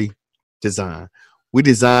Uniquely Designed. We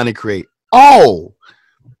design and create all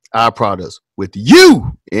our products with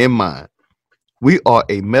you in mind. We are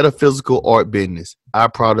a metaphysical art business. Our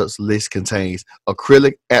products list contains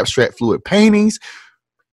acrylic abstract fluid paintings,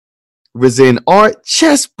 resin art,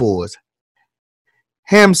 chessboards,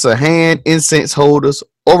 hamster hand incense holders,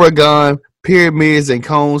 Oregon pyramids and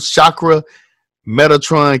cones, chakra,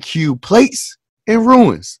 Metatron cube plates, and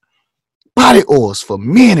ruins. Body oils for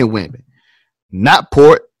men and women, not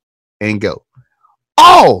port and go.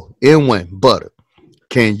 All in one butter. It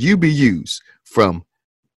can be used from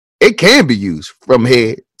head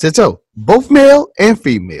to toe, both male and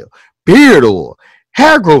female. Beard oil,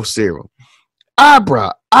 hair growth serum,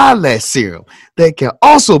 eyebrow, eyelash serum that can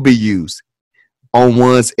also be used on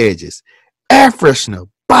one's edges. Air freshener,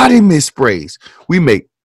 body mist sprays. We make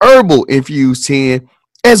herbal infused tin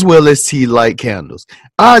as well as tea light candles.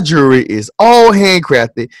 Our jewelry is all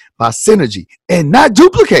handcrafted by Synergy and not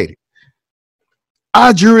duplicated.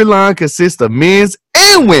 Our jewelry line consists of men's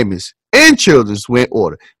and women's and children's when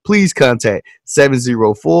ordered. Please contact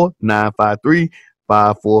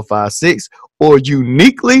 704-953-5456 or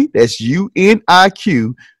Uniquely, that's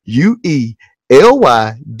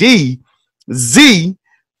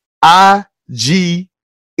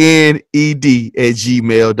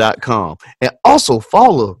And also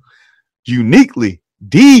follow Uniquely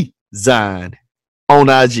Designed on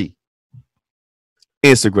IG,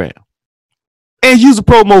 Instagram. And use the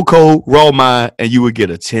promo code RAWMIND and you will get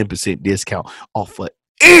a 10% discount off of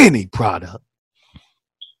any product.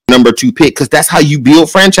 Number 2 pick, because that's how you build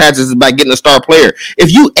franchises, is by getting a star player.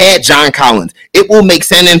 If you add John Collins, it will make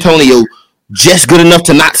San Antonio just good enough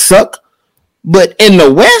to not suck. But in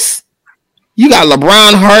the West, you got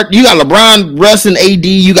LeBron Hart, you got LeBron, Russ, and AD,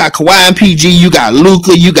 you got Kawhi and PG, you got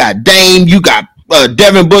Luka, you got Dame, you got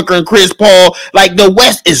Devin Booker and Chris Paul. Like the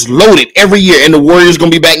West is loaded every year, and the Warriors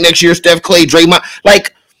gonna be back next year. Steph, Clay, Draymond.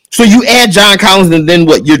 Like, so you add John Collins, and then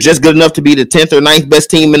what? You're just good enough to be the 10th or 9th best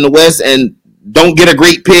team in the West, and don't get a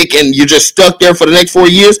great pick, and you're just stuck there for the next 4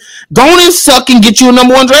 years. Go on and suck and get you a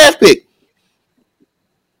number 1 draft pick.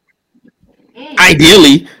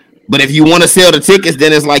 Ideally, but if you want to sell the tickets,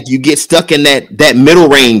 then it's like you get stuck in that middle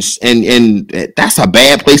range, and that's a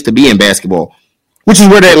bad place to be in basketball. Which is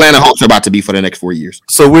where the Atlanta Hawks are about to be for the next 4 years.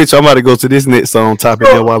 So, Rich, I'm about to go to this next song topic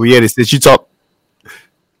now while we at it. Since you talk,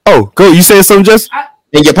 go. You saying something, Justin?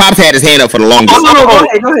 And your Pops had his hand up for the longest. No, go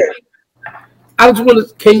ahead. I just want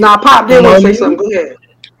to. Pop did want to say something. Go ahead.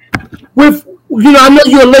 I know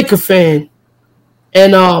you're a Laker fan,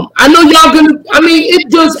 and I know y'all gonna. I mean,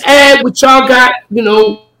 it does add what y'all got.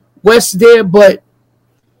 West there, but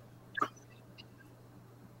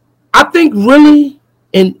I think really.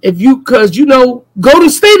 And because Golden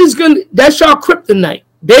State is that's y'all kryptonite.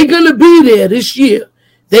 They're gonna be there this year.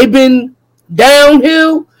 They've been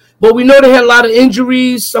downhill, but we know they had a lot of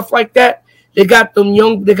injuries, stuff like that. They got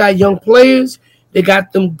young players. They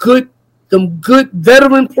got them good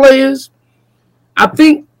veteran players. I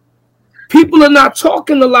think people are not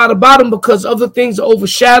talking a lot about them because other things are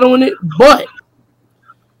overshadowing it. But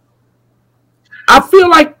I feel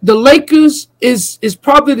like the Lakers is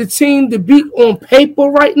probably the team to beat on paper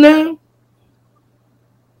right now.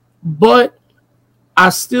 But I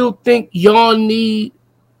still think y'all need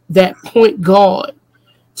that point guard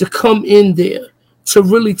to come in there to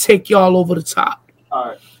really take y'all over the top. All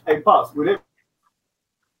right. Hey, Pops, with it.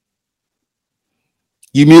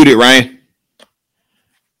 You muted, Ryan.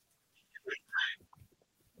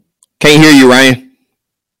 Can't hear you, Ryan.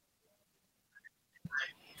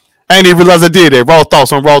 I didn't even realize I did that. Raw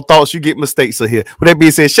thoughts on raw thoughts. You get mistakes in here. With that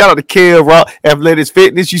being said, shout out to Kev Rock, Athletics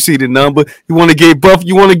Fitness. You see the number. You want to get buff,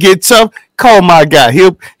 you want to get tough, call my guy. He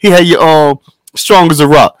had you strong as a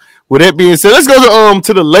rock. With that being said, let's go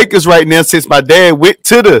to the Lakers right now since my dad went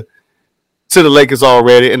to the Lakers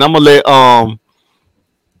already. And I'm gonna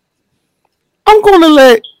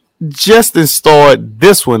let Justin start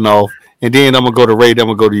this one off, and then I'm gonna go to Ray, then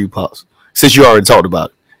I'm gonna go to you, Pops, since you already talked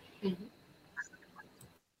about it.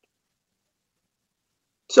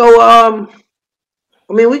 So, I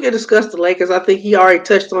mean, we can discuss the Lakers. I think he already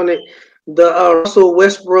touched on it. The Russell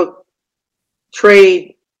Westbrook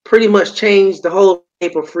trade pretty much changed the whole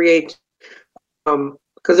shape of free agent.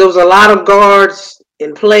 Because there was a lot of guards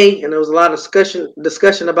in play, and there was a lot of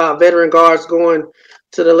discussion about veteran guards going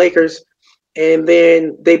to the Lakers. And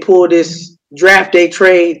then they pulled this draft day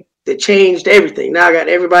trade that changed everything. Now I got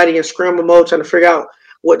everybody in scramble mode trying to figure out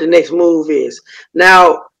what the next move is.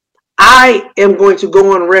 Now, I am going to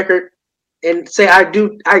go on record and say I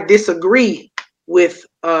disagree with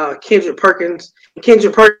Kendrick Perkins.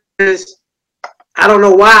 Kendrick Perkins, I don't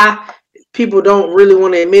know why people don't really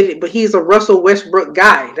want to admit it, but he's a Russell Westbrook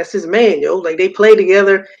guy. That's his man, yo. Like, they play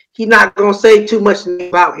together. He's not going to say too much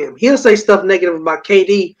about him. He'll say stuff negative about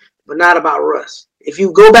KD, but not about Russ. If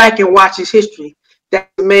you go back and watch his history, that's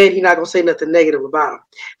the man, he's not going to say nothing negative about him.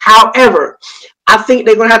 However, I think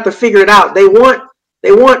they're going to have to figure it out. They want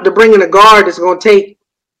to bring in a guard that's going to take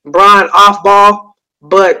Bron off ball,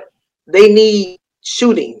 but they need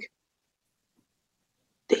shooting.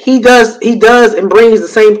 He does and brings the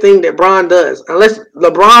same thing that Bron does. Unless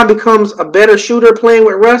LeBron becomes a better shooter playing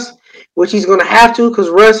with Russ, which he's going to have to, because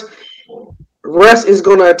Russ is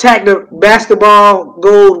going to attack the basketball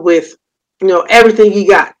gold with, everything he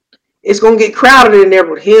got. It's going to get crowded in there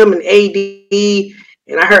with him and AD.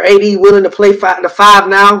 And I heard AD willing to play the 5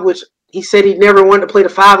 now, which he said he never wanted to play the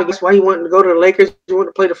 5. I guess why he wanted to go to the Lakers. He wanted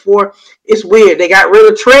to play the 4. It's weird. They got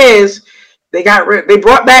rid of Trez. They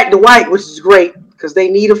brought back Dwight, which is great because they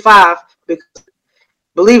need a 5. Because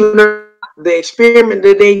believe it or not, the experiment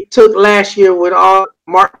that they took last year with all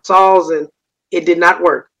Marc Gasols, and it did not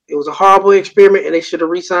work. It was a horrible experiment, and they should have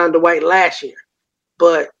re-signed Dwight last year.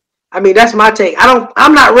 But I mean, that's my take.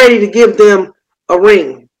 I'm not ready to give them a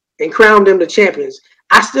ring and crown them the champions.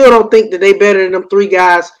 I still don't think that they better than them 3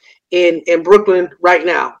 guys in Brooklyn right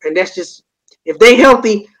now. And that's just, if they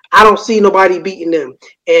healthy, I don't see nobody beating them.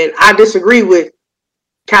 And I disagree with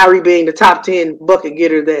Kyrie being the top 10 bucket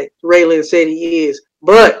getter that Raylan said he is.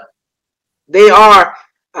 But they are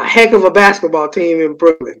a heck of a basketball team in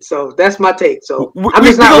Brooklyn. So that's my take. So I'm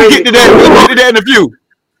just not ready. We'll get to that in a few.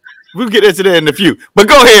 We'll get into that in a few. But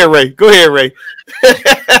go ahead, Ray. Go ahead, Ray.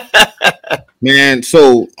 Man,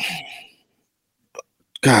 so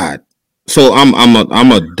God. So I'm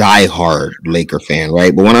a diehard Laker fan,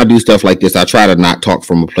 right? But when I do stuff like this, I try to not talk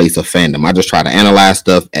from a place of fandom. I just try to analyze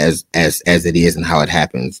stuff as it is and how it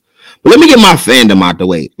happens. But let me get my fandom out the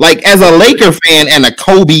way. Like, as a Laker fan and a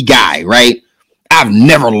Kobe guy, right? I've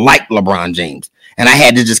never liked LeBron James. And I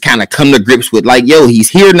had to just kind of come to grips with, like, yo, he's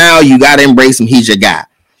here now. You got to embrace him. He's your guy.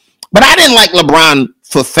 But I didn't like LeBron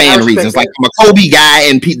for fan reasons. Like, I'm a Kobe guy,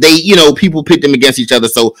 and people picked him against each other.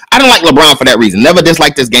 So I didn't like LeBron for that reason. Never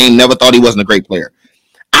disliked this game. Never thought he wasn't a great player.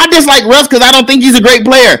 I dislike Russ because I don't think he's a great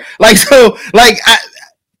player. Like, so, like,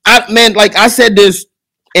 I said this,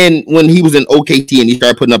 and when he was in OKC and he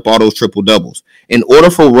started putting up all those triple doubles, in order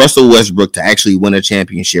for Russell Westbrook to actually win a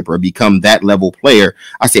championship or become that level player,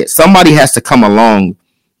 I said somebody has to come along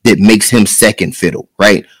that makes him second fiddle,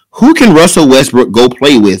 right? Who can Russell Westbrook go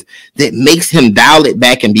play with that makes him dial it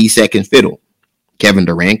back and be second fiddle? Kevin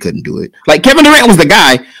Durant couldn't do it. Like, Kevin Durant was the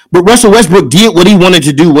guy, but Russell Westbrook did what he wanted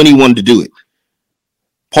to do when he wanted to do it.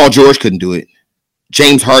 Paul George couldn't do it.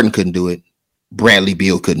 James Harden couldn't do it. Bradley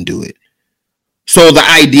Beal couldn't do it. So the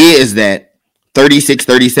idea is that 36,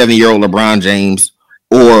 37-year-old LeBron James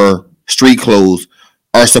or street clothes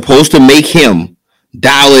are supposed to make him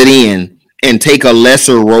dial it in and take a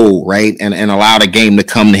lesser role, right? And allow the game to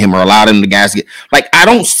come to him or allow them to guys to get, like, I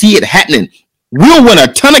don't see it happening. We'll win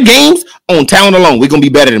a ton of games on talent alone. We're going to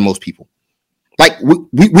be better than most people. Like,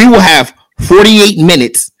 we will have 48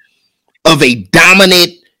 minutes of a dominant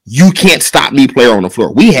you can't stop me player on the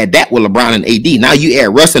floor. We had that with LeBron and AD. Now you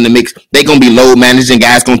add Russ in the mix. They're going to be load managing.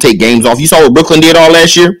 Guys going to take games off. You saw what Brooklyn did all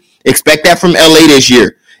last year. Expect that from LA this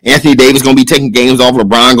year. Anthony Davis going to be taking games off.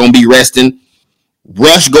 LeBron going to be resting.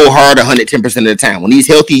 Russ go hard 110% of the time. When he's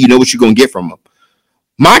healthy, you know what you're going to get from him.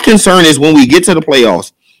 My concern is when we get to the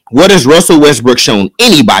playoffs, what has Russell Westbrook shown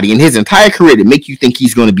anybody in his entire career to make you think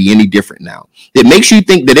he's going to be any different now? That makes you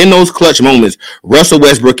think that in those clutch moments, Russell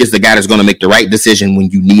Westbrook is the guy that's going to make the right decision when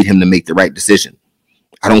you need him to make the right decision.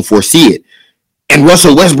 I don't foresee it. And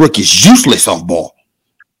Russell Westbrook is useless off ball.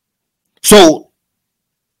 So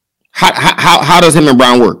how does him and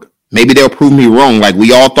Brown work? Maybe they'll prove me wrong. Like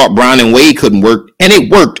we all thought Brown and Wade couldn't work, and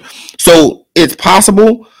it worked. So it's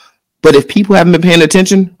possible. But if people haven't been paying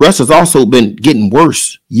attention, Russ has also been getting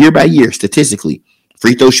worse year by year statistically.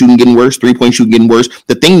 Free throw shooting getting worse, 3-point shooting getting worse.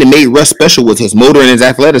 The thing that made Russ special was his motor and his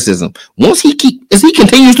athleticism. Once he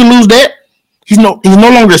continues to lose that, he's no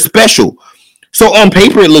longer special. So on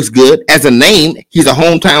paper it looks good. As a name, he's a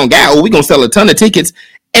hometown guy. Oh, we're gonna sell a ton of tickets.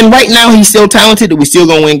 And right now he's still talented and we're still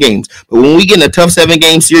gonna win games. But when we get in a tough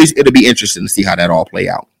 7-game series, it'll be interesting to see how that all play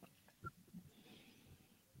out.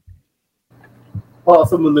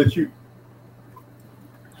 Pause, I'm gonna let you.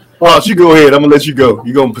 Pause, you go ahead. I'm gonna let you go.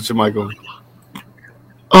 You gonna put your mic on.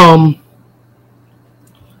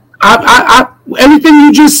 I everything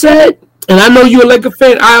you just said, and I know you're a Laker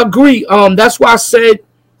fan. I agree. That's why I said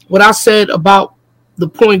what I said about the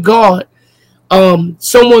point guard.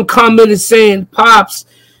 Someone commented saying, "Pops,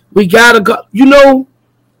 we gotta go." You know,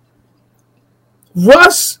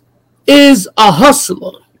 Russ is a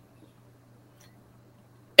hustler.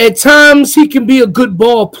 At times he can be a good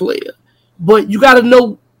ball player, but you got to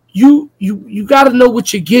know you got to know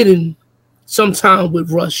what you're getting. Sometime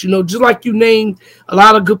with Russ, you know, just like you named a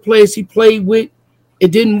lot of good players he played with,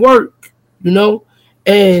 it didn't work, you know.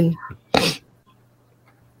 And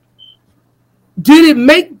did it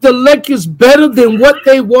make the Lakers better than what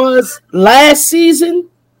they was last season?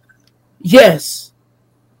 Yes.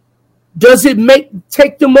 Does it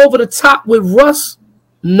take them over the top with Russ?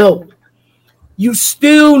 No. You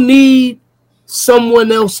still need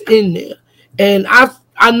someone else in there. And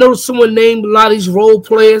I know someone named a lot of these role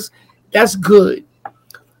players. That's good.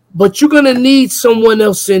 But you're going to need someone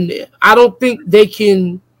else in there. I don't think they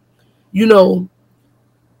can, you know,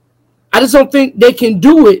 I just don't think they can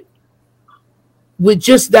do it with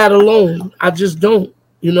just that alone. I just don't,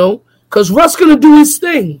 you know, because Russ going to do his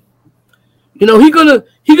thing. You know, he gonna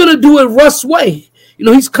do it Russ way. You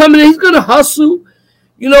know, he's coming in, he's going to hustle,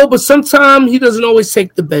 you know, but sometimes he doesn't always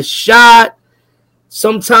take the best shot.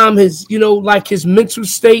 Sometimes his, you know, like his mental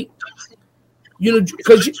state, you know,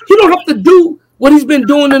 because he don't have to do what he's been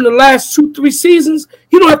doing in the last 2-3 seasons.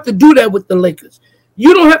 He don't have to do that with the Lakers.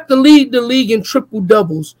 You don't have to lead the league in triple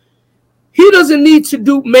doubles. He doesn't need to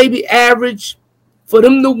do maybe average for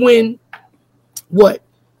them to win, what,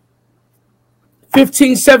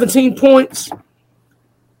 15, 17 points,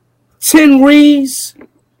 10 reads,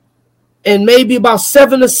 and maybe about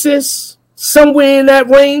 7 assists, somewhere in that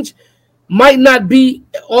range. Might not be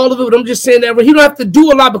all of it, but I'm just saying that he don't have to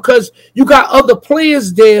do a lot because you got other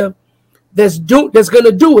players there that's going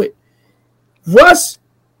to do it. Russ,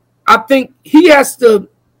 I think he has to,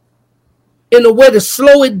 in a way, to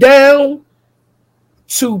slow it down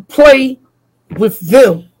to play with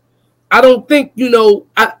them. I don't think, you know,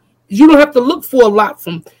 you don't have to look for a lot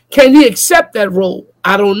from. Can he accept that role?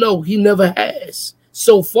 I don't know. He never has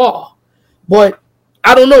so far. But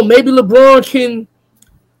I don't know. Maybe LeBron can,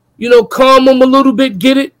 you know, calm him a little bit,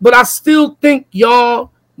 get it. But I still think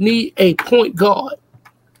y'all need a point guard.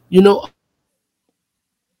 You know,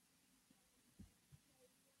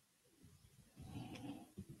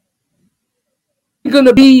 going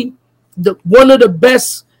to be one of the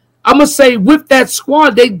best. I'm going to say with that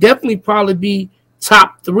squad, they definitely probably be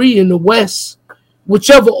top 3 in the West,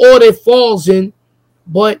 whichever order it falls in.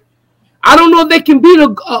 But I don't know if they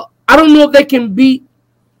can beat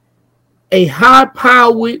a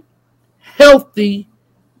high-powered, healthy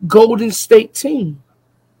Golden State team.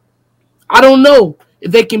 I don't know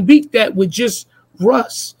if they can beat that with just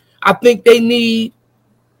Russ. I think they need,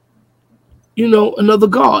 you know, another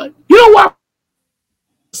guard. You know what?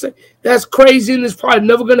 That's crazy and it's probably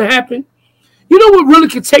never going to happen. You know what really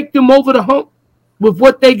could take them over the hump with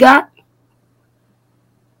what they got?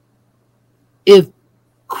 If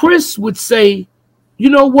Chris would say, you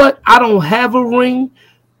know what? I don't have a ring.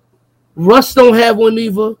 Russ don't have one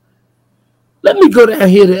either. Let me go down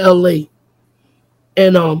here to L.A.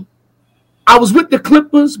 And I was with the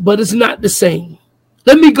Clippers, but it's not the same.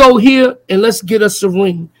 Let me go here and let's get us a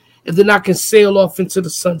ring. And then I can sail off into the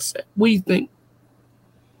sunset. What do you think?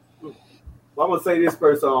 I'm gonna say this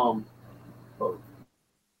first.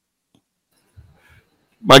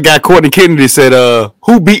 My guy Courtney Kennedy said,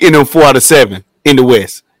 "Who beating them 4 out of 7 in the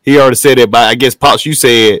West?" He already said that, but I guess Pops, you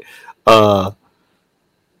said, Golden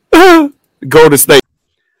State.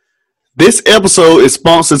 This episode is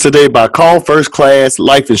sponsored today by Call First Class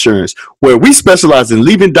Life Insurance, where we specialize in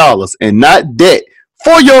leaving dollars and not debt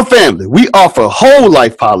for your family. We offer whole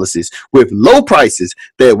life policies with low prices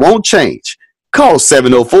that won't change. Call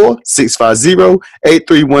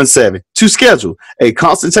 704-650-8317 to schedule a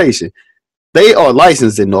consultation. They are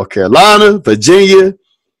licensed in North Carolina, Virginia,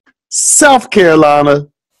 South Carolina,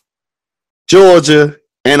 Georgia,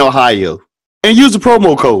 and Ohio. And use the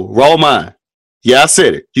promo code RAWMIND. Yeah, I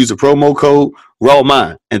said it. Use the promo code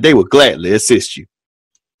RAWMIND, and they will gladly assist you.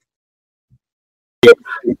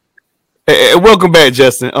 Hey, welcome back,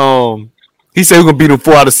 Justin. He said we're gonna beat them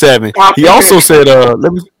 4 out of 7. He also said,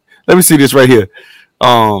 let me see this right here.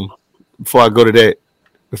 Before I go to that,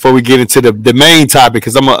 before we get into the main topic,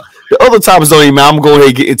 because the other topics don't even matter. I'm going to go ahead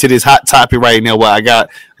and get into this hot topic right now where I got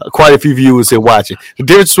quite a few viewers here watching. The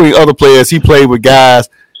difference between other players, he played with,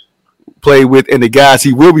 and the guys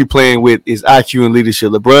he will be playing with is IQ and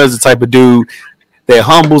leadership. LeBron's the type of dude that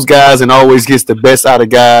humbles guys and always gets the best out of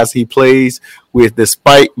guys he plays with,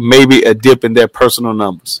 despite maybe a dip in their personal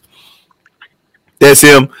numbers. That's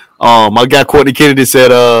him. My guy Courtney Kennedy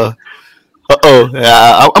said, I'm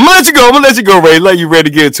gonna let you go, Ray. Let you ready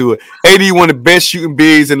to get into it. AD, one of the best shooting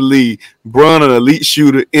bigs in the league. Bron, an elite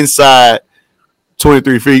shooter inside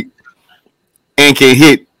 23 feet and can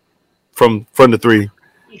hit from the three.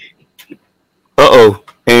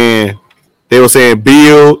 And they were saying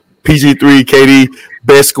Bill, PG3, KD,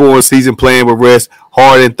 best scoring season playing with rest.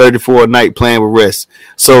 Harden, 34 a night playing with rest.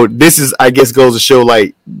 So this is, I guess, goes to show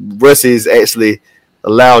like Russ is actually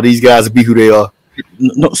allow these guys to be who they are.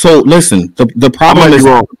 No, so listen, the problem is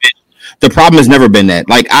wrong. The problem has never been that.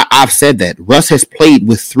 Like I've said that Russ has played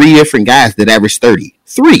with 3 different guys that average 30.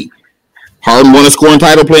 3. Harden won a scoring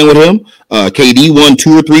title playing with him. KD won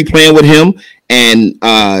 2 or 3 playing with him, and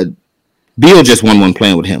Beal just won 1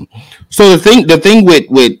 playing with him. So the thing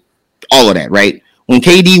with all of that, right? When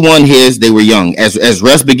KD won his, they were young. As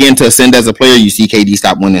Russ began to ascend as a player, you see KD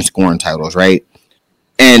stop winning scoring titles, right?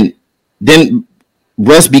 And then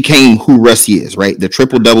Russ became who Russ is, right? The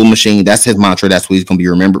triple-double machine, that's his mantra. That's what he's going to be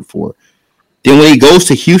remembered for. Then when he goes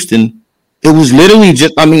to Houston, it was literally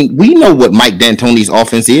just, we know what Mike D'Antoni's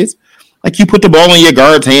offense is. Like, you put the ball in your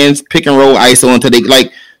guards' hands, pick and roll ISO until they,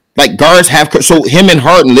 like guards have, so him and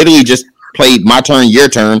Harden literally just played my turn, your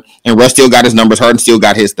turn, and Russ still got his numbers. Harden still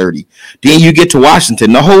got his 30. Then you get to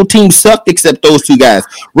Washington. The whole team sucked except those 2 guys.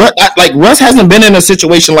 Russ hasn't been in a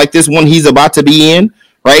situation like this one he's about to be in,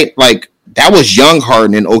 right? Like, that was young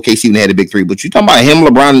Harden in OKC when they had a big 3. But you talking about him,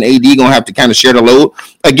 LeBron, and AD going to have to kind of share the load.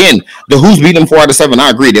 Again, the who's beat them 4 out of 7,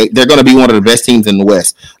 I agree. They're going to be one of the best teams in the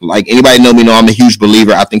West. Like, anybody know me know I'm a huge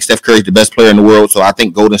believer. I think Steph Curry's the best player in the world, so I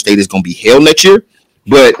think Golden State is going to be hell next year.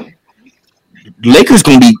 But Lakers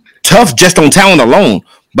going to be tough just on talent alone.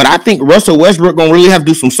 But I think Russell Westbrook going to really have to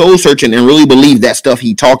do some soul searching and really believe that stuff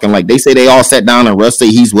he talking. Like, they say they all sat down and Russ say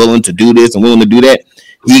he's willing to do this and willing to do that.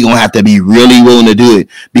 He's going to have to be really willing to do it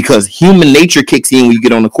because human nature kicks in when you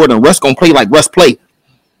get on the court, and Russ going to play like Russ play.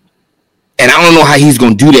 And I don't know how he's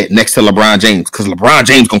going to do that next to LeBron James because LeBron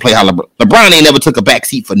James going to play how LeBron ain't never took a back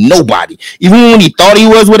seat for nobody. Even when he thought he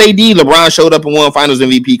was with AD, LeBron showed up and won Finals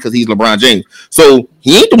MVP because he's LeBron James. So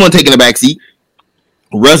he ain't the one taking a back seat.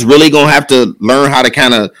 Russ really going to have to learn how to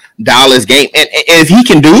kind of dial his game. And if he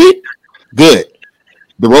can do it, good.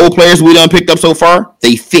 The role players we done picked up so far,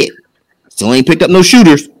 they fit. Still ain't picked up no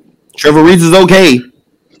shooters. Trevor Reeves is okay.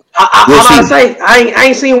 I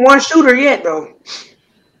ain't seen one shooter yet though.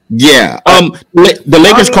 Yeah. The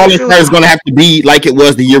Lakers calling card is going to have to be like it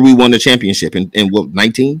was the year we won the championship in what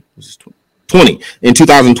 19? 20 in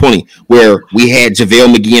 2020, where we had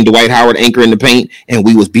JaVale McGee and Dwight Howard anchor in the paint, and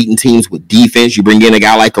we was beating teams with defense. You bring in a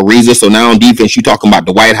guy like Ariza, so now on defense, you talking about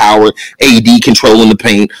Dwight Howard, AD controlling the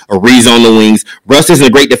paint, Ariza on the wings. Russ isn't a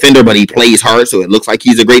great defender, but he plays hard, so it looks like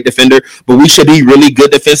he's a great defender. But we should be really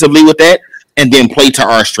good defensively with that, and then play to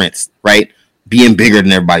our strengths, right? Being bigger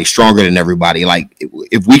than everybody, stronger than everybody. Like,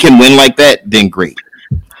 if we can win like that, then great.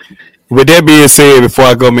 With that being said, before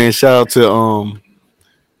I go, man, shout out to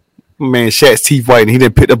Shaq's teeth white, and he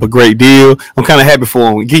done picked up a great deal. I'm kind of happy for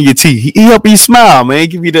him. Getting your teeth, he help you smile, man.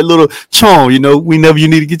 Give you that little charm, whenever you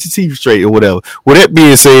need to get your teeth straight or whatever. With that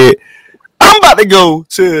being said, I'm about to go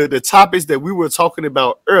to the topics that we were talking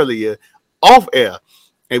about earlier off air,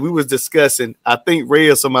 and we was discussing. I think Ray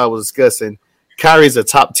or somebody was discussing. Kyrie's a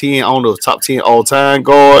top 10, I don't know, top 10 all-time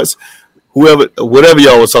guards. whatever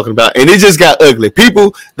y'all was talking about, and it just got ugly.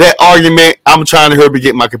 People, that argument, I'm trying to hurry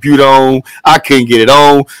get my computer on. I couldn't get it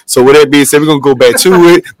on. So with that being said, we're gonna go back to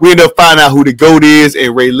it. We end up finding out who the GOAT is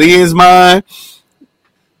in Ray Lynn's mind,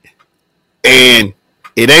 and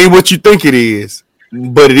it ain't what you think it is,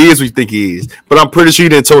 but it is what you think it is. But I'm pretty sure you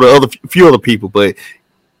didn't tell the few other people. But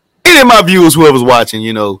any of my viewers, whoever's watching,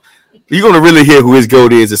 you know, you're gonna really hear who his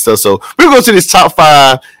GOAT is and stuff. So we're going to this top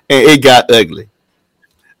 5, and it got ugly.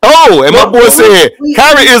 Oh, and my boy said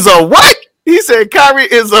Kyrie is a what? He said Kyrie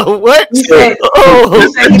is a what? He said,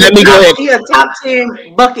 let me go ahead. He a top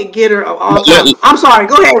 10 bucket getter of all time. I'm sorry.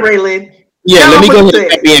 Go ahead, Raylan. Yeah, let me go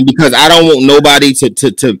ahead and in because I don't want nobody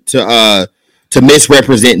to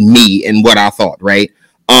misrepresent me and what I thought. Right?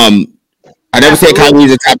 I never said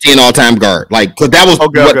Kyrie's a top 10 all-time guard. Like, because that was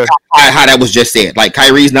how that was just said. Like,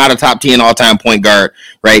 Kyrie's not a top 10 all-time point guard,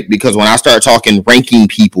 right? Because when I start talking ranking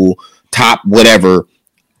people, top whatever.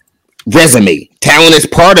 Resume. Talent is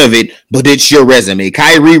part of it, but it's your resume.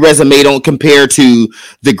 Kyrie resume don't compare to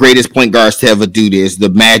the greatest point guards to ever do this. The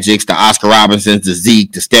Magics, the Oscar Robinsons, the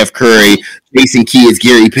Zeke, the Steph Curry, Jason Kidd,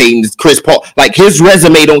 Gary Payton, Chris Paul. Like, his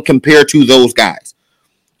resume don't compare to those guys.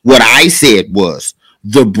 What I said was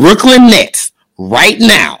the Brooklyn Nets right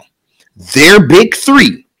now, their big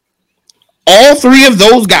 3, all 3 of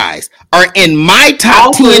those guys are in my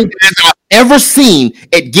top 10 guys I've ever seen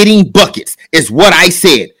at getting buckets, is what I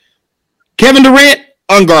said. Kevin Durant,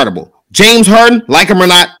 unguardable. James Harden, like him or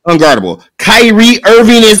not, unguardable. Kyrie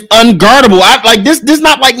Irving is unguardable. This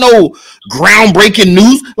not like no groundbreaking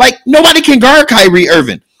news. Like, nobody can guard Kyrie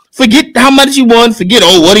Irving. Forget how much he won. Forget,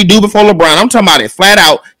 what he do before LeBron. I'm talking about it flat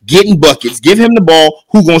out, getting buckets. Give him the ball.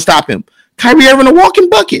 Who gonna stop him? Kyrie Irving, a walking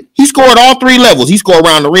bucket. He scored all 3 levels. He scored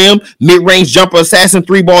around the rim, mid-range jumper, assassin,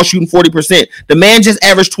 3-ball shooting 40%. The man just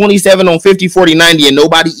averaged 27 on 50, 40, 90, and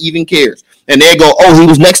nobody even cares. And they go, he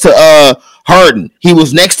was next to Harden. He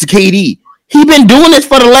was next to KD. He been doing this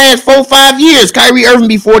for the last 4-5 years. Kyrie Irving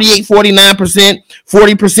be 48, 49%,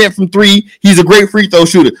 40% from 3. He's a great free throw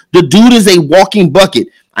shooter. The dude is a walking bucket.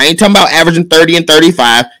 I ain't talking about averaging 30 and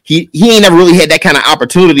 35. He ain't never really had that kind of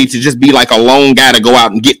opportunity to just be like a lone guy to go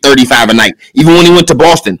out and get 35 a night. Even when he went to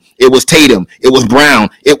Boston, it was Tatum, it was Brown,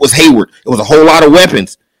 it was Hayward. It was a whole lot of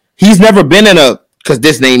weapons. He's never been in because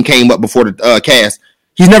this name came up before the cast.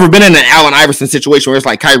 He's never been in an Allen Iverson situation where it's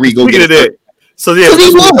like Kyrie go get it. So yeah,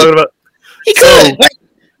 that's what we're talking about. He could. Like,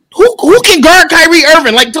 who can guard Kyrie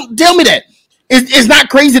Irving? Like, tell me that. It's not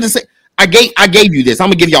crazy to say. I gave you this. I'm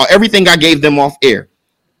gonna give y'all everything I gave them off air.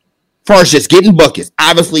 First, just getting buckets.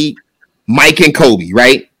 Obviously, Mike and Kobe,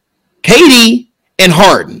 right? KD and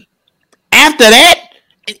Harden. After that,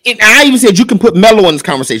 and I even said you can put Melo in this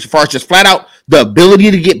conversation. First, just flat out the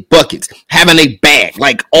ability to get buckets, having a bag,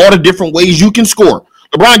 like all the different ways you can score.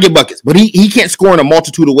 LeBron get buckets, but he can't score in a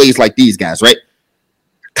multitude of ways like these guys, right?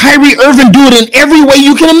 Kyrie Irving do it in every way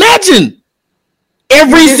you can imagine.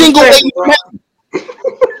 Every single way you can imagine.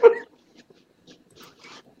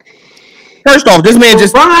 First off, this man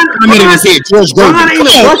just commented and said George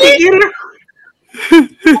Gervin.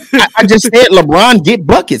 I just said LeBron get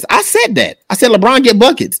buckets. I said that. I said LeBron get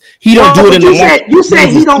buckets. He don't do it in the You said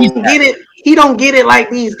he don't get it. He don't get it like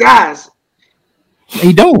these guys.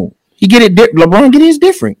 He don't. He get it. LeBron get it is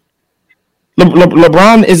different.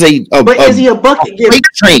 LeBron is is he a bucket getter? Freight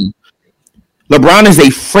train. LeBron is a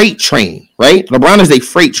freight train, right? LeBron is a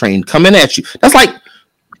freight train coming at you. That's like,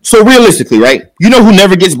 so realistically, right? You know who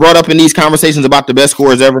never gets brought up in these conversations about the best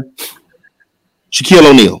scorers ever? Shaquille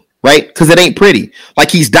O'Neal, right? Because it ain't pretty. Like,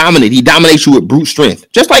 he's dominant. He dominates you with brute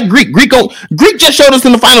strength. Just like Greek. Greek just showed us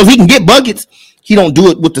in the finals he can get buckets. He don't do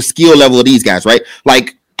it with the skill level of these guys, right?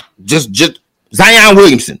 Like, just Zion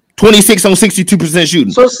Williamson, 26 on 62%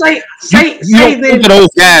 shooting. So say that those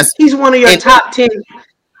guys, he's one of your top 10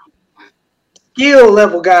 skill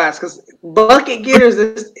level guys, because bucket getters,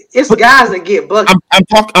 it's guys that get buckets. I'm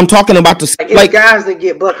talking about the it's guys that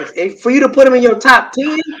get buckets. And for you to put him in your top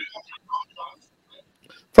 10,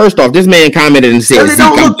 first off, this man commented and said, "It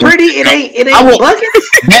don't look pretty. It ain't buckets."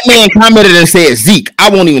 That man commented and said, "Zeke, I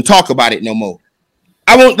won't even talk about it no more.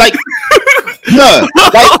 I won't like." No,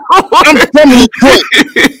 like I'm from Detroit,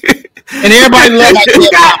 and everybody loves. He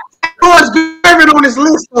got George Gervin on his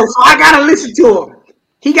list, though, so I gotta listen to him.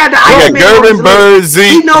 He got the Gervin, Bird,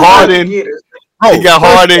 Zeke, Harden. He got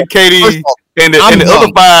Harden, KD, and the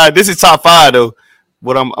other 5. This is top 5 though.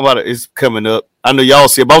 What I'm about is coming up. I know y'all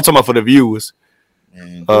see it, but I'm talking about for the viewers.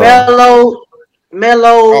 Melo,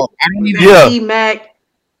 T-Mac.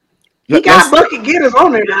 He got bucket getters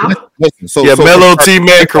on there now. Listen, Melo,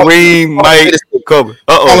 T-Mac, Kareem, Mike, Kobe.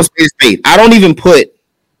 I don't even put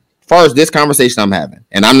far as this conversation I'm having,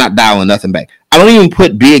 and I'm not dialing nothing back. I don't even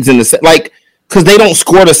put bigs in the like because they don't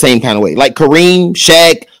score the same kind of way. Like Kareem,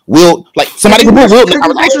 Shaq, Wilt, like somebody can put Wilt.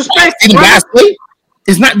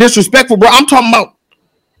 It's not disrespectful, bro. I'm talking about.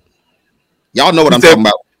 Y'all know what I'm talking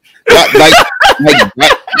about. Like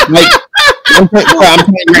I'm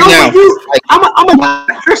telling you right now.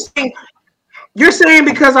 You're saying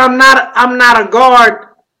because I'm not a guard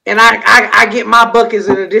and I get my buckets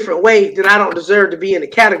in a different way, then I don't deserve to be in the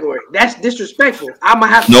category. That's disrespectful. I'm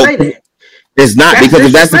gonna have to say that. It's not because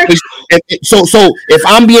if that's the case. So if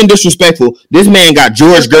I'm being disrespectful, this man got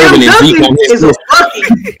George Gervin and Zeke on his list.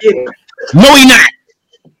 No, he not.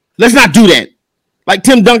 Let's not do that. Like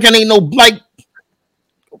Tim Duncan ain't no like.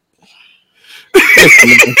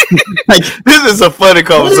 Like, this is a funny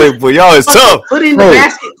conversation, but y'all is tough. Put in the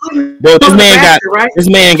basket. Bro, this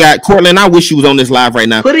man got Cortland. I wish he was on this live right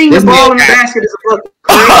now. Putting the ball in the basket is a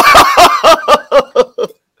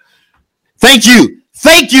bucket.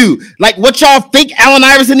 Thank you. Like what y'all think Allen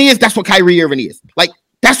Iverson is, that's what Kyrie Irving is. Like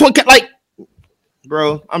that's what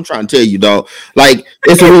bro, I'm trying to tell you, dog. Like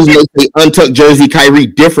it's a reason they say untucked jersey Kyrie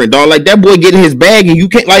different, dog. Like that boy getting his bag and you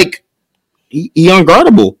can't like he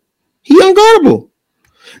unguardable. He unguardable.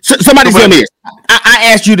 Somebody tell me this.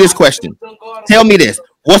 I asked you this question. Tell me this.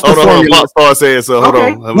 What's the formula? Hold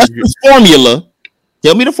on. What's the formula?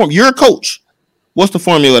 Tell me the formula. You're a coach. What's the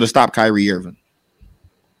formula to stop Kyrie Irving?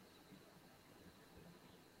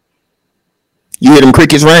 You hear them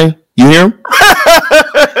crickets, Ryan? You hear him? What's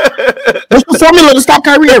the formula to stop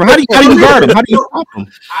Kyrie Irving? How do you guard him? How do you stop him?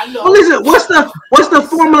 Well, listen. What's the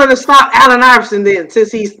formula to stop Allen Iverson then?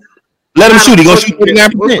 Since he's let him shoot. He's gonna shoot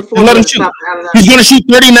 39%. Let him shoot. He's gonna shoot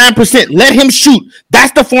 39%. Let him shoot.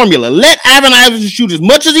 That's the formula. Let Allen Iverson shoot as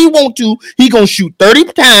much as he want to. He's gonna shoot 30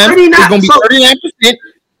 times. It's gonna be 39%,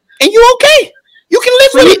 and you okay? You can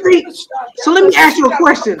live with it. So let me ask you a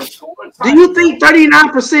question. Do you think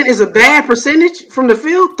 39% is a bad percentage from the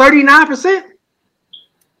field? 39%?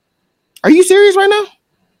 Are you serious right now?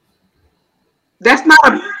 That's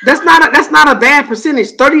not a bad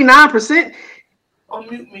percentage. 39%.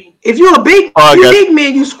 Unmute me. If you're a big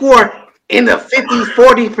man, you score in the 50s,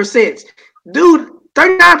 40%. Dude,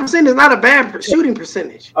 39% is not a bad shooting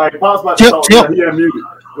percentage. All right, pause my talk. Yeah, muted.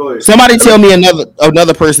 Go ahead. Somebody tell me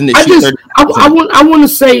another person that shoots 30%. I want to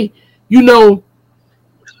say,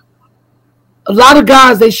 a lot of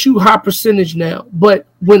guys, they shoot high percentage now. But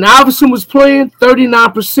when Iverson was playing,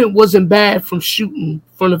 39% wasn't bad from shooting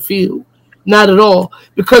from the field. Not at all.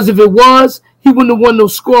 Because if it was, he wouldn't have won no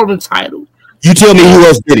scoring title. You tell me who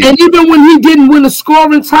else did it. And even when he didn't win a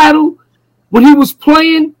scoring title, when he was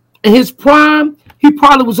playing in his prime, he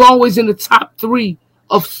probably was always in the top 3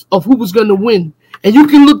 of who was going to win. And you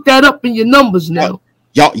can look that up in your numbers now.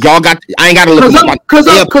 Y'all got. I ain't got to look up. Because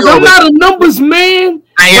I'm not a numbers man.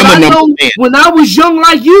 I am a numbers man. When I was young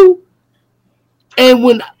like you, and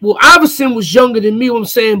when Iverson was younger than me, I'm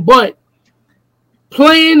saying, but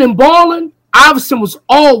playing and balling, Iverson was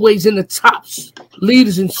always in the top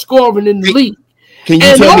leaders in scoring in the league. And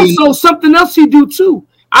also something else he do too.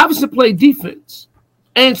 Iverson played defense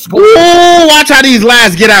and scored. Oh, watch how these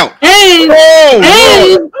lies get out.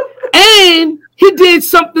 And he did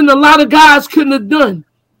something a lot of guys couldn't have done.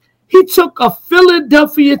 He took a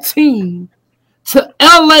Philadelphia team to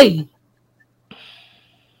LA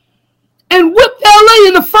and whipped LA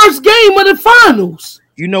in the first game of the finals.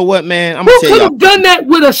 You know what, man? Who could have done that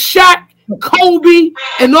with a Shaq, Kobe,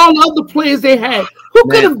 and all the other players they had? Who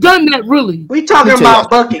could have done that, really? We talking about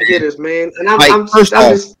bucket getters, man. And I'm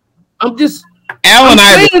just Allen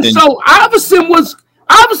Iverson. So Iverson was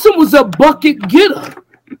a bucket getter.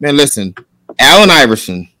 Man, listen, Allen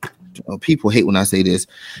Iverson. Oh, people hate when I say this.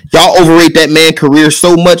 Y'all overrate that man's career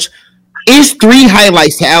so much. It's 3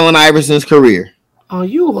 highlights to Allen Iverson's career. Oh,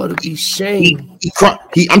 you ought to be shamed.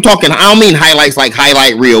 I'm talking. I don't mean highlights like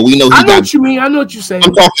highlight reel. We know. I know what you mean. I know what you're saying.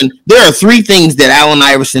 I'm talking. There are 3 things that Allen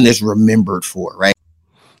Iverson is remembered for, right?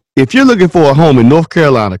 If you're looking for a home in North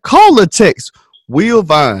Carolina, call or text Will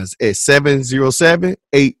Vines at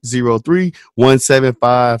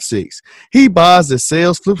 707-803-1756. He buys and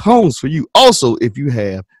sells flip homes for you. Also, if you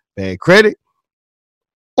have bad credit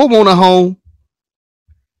or want a home,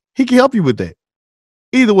 he can help you with that.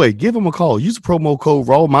 Either way, give him a call. Use the promo code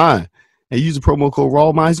RAWMIND and use the promo code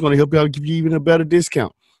RAWMIND. He's going to help you out and give you even a better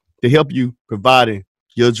discount to help you providing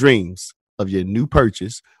your dreams of your new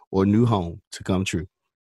purchase or new home to come true.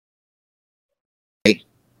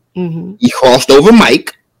 Mm-hmm. He crossed over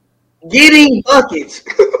Mike. Getting buckets.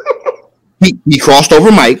 he crossed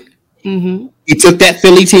over Mike. Mm-hmm. He took that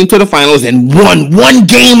Philly team to the finals and won 1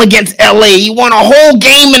 game against LA. He won a whole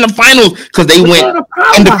game in the finals because they went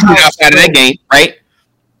undefeated outside of that game, right?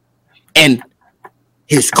 and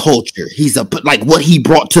his culture. He's like what he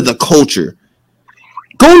brought to the culture.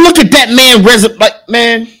 Go look at that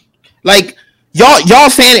man. Like y'all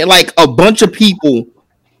saying it like a bunch of people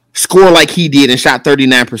score like he did and shot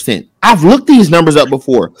 39%. I've looked these numbers up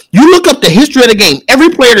before. You look up the history of the game. Every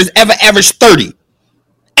player that's ever averaged 30.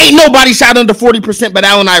 Ain't nobody shot under 40% but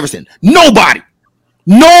Allen Iverson. Nobody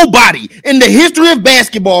in the history of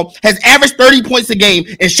basketball has averaged 30 points a game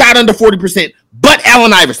and shot under 40% but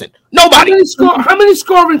Allen Iverson. Nobody. How many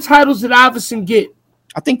scoring titles did Iverson get?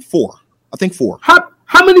 I think four.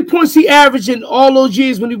 How many points he averaged in all those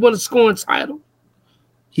years when he won a scoring title?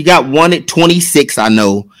 He got one at 26, I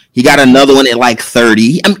know. He got another one at like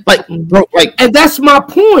 30. I'm like, bro, like, and that's my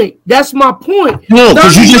point. No,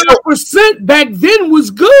 39% back then was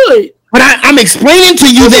good. But I'm explaining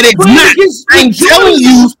to you that it's not. I'm telling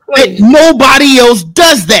you that nobody else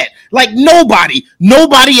does that. Like nobody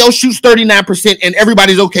else shoots 39% and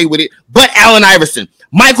everybody's okay with it. But Allen Iverson,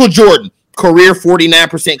 Michael Jordan, career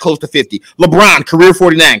 49%, close to 50. LeBron, career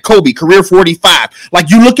 49. Kobe, career 45. Like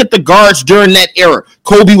you look at the guards during that era.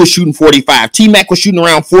 Kobe was shooting 45. T-Mac was shooting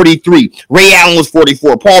around 43. Ray Allen was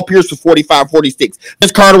 44. Paul Pierce was 45, 46.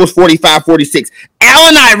 Vince Carter was 45, 46.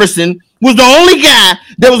 Allen Iverson was the only guy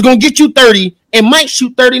that was going to get you 30 and might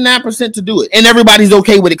shoot 39% to do it. And everybody's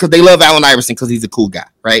okay with it because they love Allen Iverson because he's a cool guy,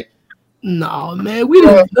 right? No, man, we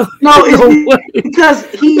don't. Because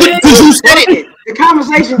he. You said it. The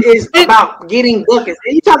conversation is about getting buckets.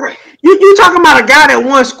 And you talking about a guy that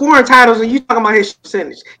won scoring titles, and you talking about his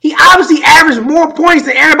percentage. He obviously averaged more points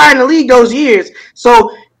than everybody in the league those years.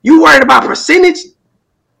 So you worried about percentage?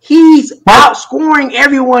 He's outscoring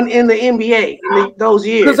everyone in the NBA in those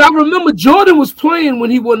years. Because I remember Jordan was playing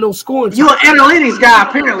when he wasn't no scoring. You're an analytics guy,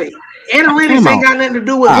 apparently. Analytics ain't got nothing to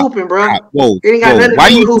do with hooping, bro. It ain't got nothing to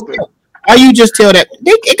do with hooping. Why you just tell that?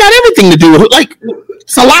 It got everything to do with it. Like,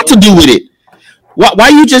 it's a lot to do with it. Why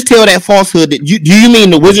you just tell that falsehood? Do you mean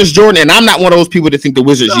the Wizards Jordan? And I'm not one of those people that think the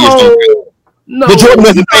Wizards No, the Jordan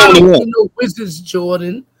wasn't playing when he won. Wizards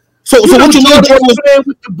Jordan. So what you mean Jordan was playing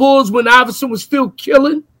with the Bulls when Iverson was still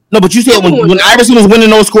killing? No, but you said when Iverson was winning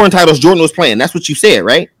those scoring titles, Jordan was playing. That's what you said,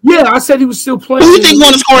 right? Yeah, I said he was still playing. Who do you think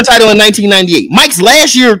won the scoring title in 1998? Mike's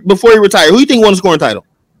last year before he retired. Who do you think won the scoring title?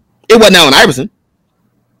 It wasn't Allen Iverson.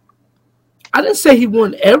 I didn't say he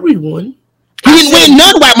won everyone. He didn't win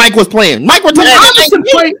none while Mike was playing. Mike retired.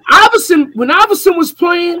 When Iverson was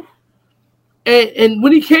playing, and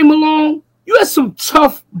when he came along, you had some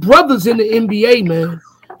tough brothers in the NBA, man.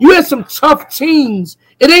 You had some tough teams.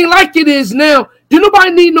 It ain't like it is now. Do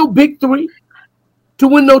nobody need no big three to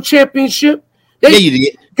win no championship? Yeah, you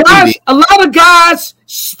did. Guys, a lot of guys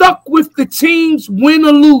stuck with the teams win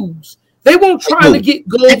or lose. They won't try to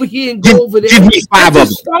go over here and go over there. Give me 5 of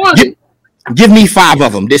them. Give me 5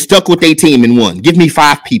 of them. They stuck with their team and won. Give me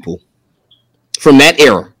 5 people from that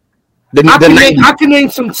era. I can name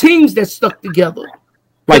some teams that stuck together.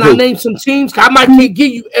 Can I name some teams? I can't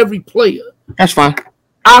give you every player. That's fine.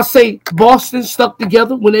 I'll say Boston stuck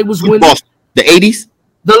together when they was winning. Boston. The 80s?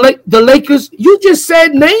 The Lakers. You just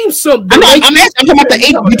said name some. I'm talking about the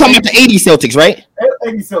 80s. You're talking about the 80s Celtics, right?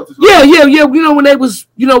 80s Celtics. Right? Yeah. You know when they was,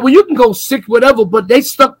 when you can go sick, whatever, but they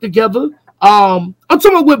stuck together. I'm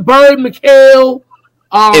talking about with Bird, McHale,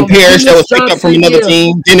 and Parrish that was picked up from another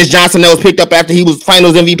team. Dennis Johnson that was picked up after he was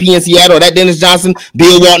Finals MVP in Seattle. That Dennis Johnson,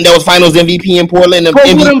 Bill Walton that was Finals MVP in Portland. But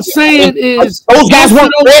what I'm saying is those guys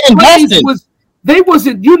weren't playing in Boston. They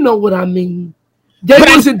wasn't. You know what I mean? They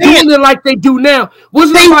wasn't doing it like they do now.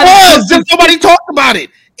 Nobody talked about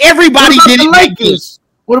it. Everybody did it. Lakers.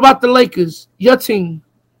 What about the Lakers? Your team.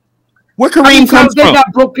 Where Kareem comes from? They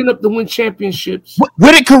got broken up to win championships.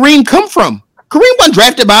 Where did Kareem come from? Kareem wasn't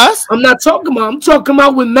drafted by us. I'm not talking about. I'm talking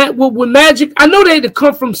about with Magic. I know they had to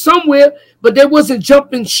come from somewhere, but they wasn't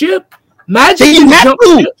jumping ship. Magic didn't jump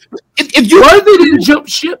ship. If you Worthy didn't jump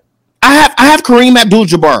ship. I have Kareem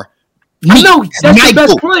Abdul-Jabbar. I know that's the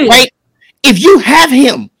best player. Right? If you have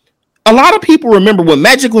him, a lot of people remember when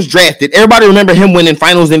Magic was drafted. Everybody remember him winning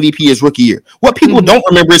Finals MVP his rookie year. What people don't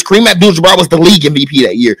remember is Kareem Abdul-Jabbar was the league MVP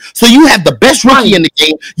that year. So you have the best rookie in the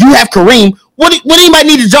game. You have Kareem. What anybody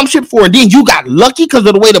need to jump ship for? And then you got lucky because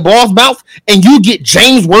of the way the balls bounce, and you get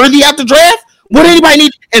James Worthy out the draft. What anybody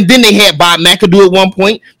need? And then they had Bob McAdoo at one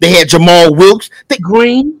point. They had Jamal Wilkes.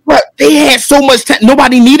 Green. They had so much time.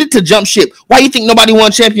 Nobody needed to jump ship. Why do you think nobody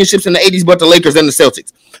won championships in the 80s but the Lakers and the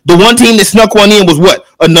Celtics? The one team that snuck one in was what?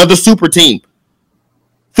 Another super team.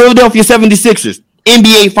 Philadelphia 76ers,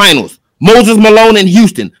 NBA Finals. Moses Malone in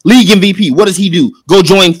Houston, league MVP. What does he do? Go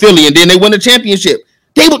join Philly, and then they win the championship.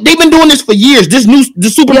 They've been doing this for years. The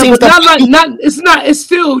super team stuff. It's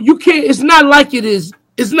not like it is.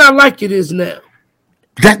 It's not like it is now.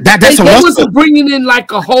 That's they wasn't bringing in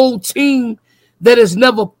like a whole team that has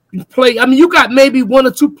never played. I mean, you got maybe one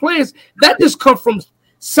or two players that just come from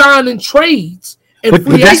signing trades and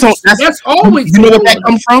free agents. That's always. You know where that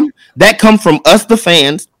comes from? That comes from us, the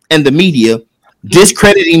fans, and the media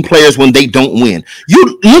discrediting players when they don't win.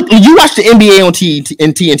 You watch the NBA on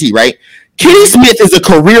TNT, right? Kenny Smith is a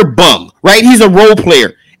career bum, right? He's a role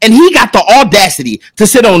player. And he got the audacity to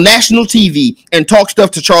sit on national TV and talk stuff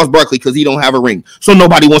to Charles Barkley because he don't have a ring. So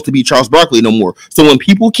nobody wants to be Charles Barkley no more. So when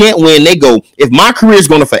people can't win, they go, if my career is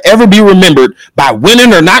going to forever be remembered by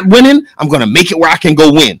winning or not winning, I'm going to make it where I can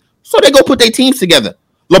go win. So they go put their teams together.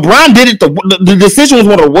 LeBron did it. The decision was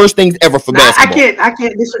one of the worst things ever for basketball. I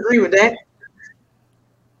can't disagree with that.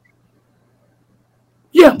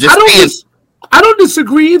 Yeah, I don't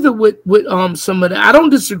disagree either with some of that. I don't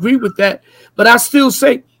disagree with that, but I still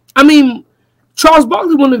say, I mean, Charles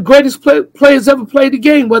Barkley, one of the greatest players ever played the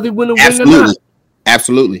game, whether he win a ring or not.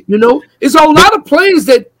 Absolutely. You know, it's a lot of players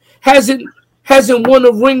that hasn't won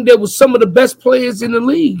a ring that was some of the best players in the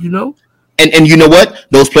league, you know? And you know what?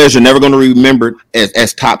 Those players are never going to be remembered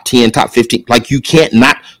as top 10, top 15. Like, you can't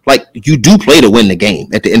not, like, you do play to win the game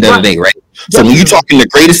at the end of the day, right? So when you're talking the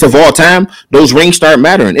greatest of all time, those rings start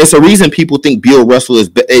mattering. It's a reason people think Bill Russell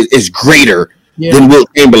is greater than Wilt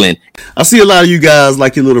Chamberlain. I see a lot of you guys,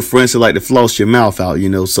 like your little friends, that like to floss your mouth out, you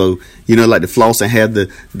know. So, you know, like to floss and have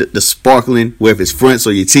the sparkling, whether it's fronts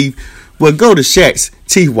or your teeth. Well, go to Shaq's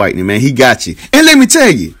teeth whitening, man. He got you. And let me tell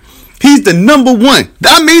you, he's the number one.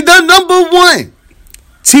 I mean, the number one.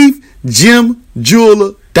 Teeth, gem,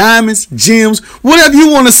 jeweler, diamonds, gems, whatever you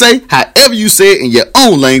want to say, however you say it in your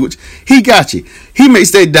own language, he got you. He makes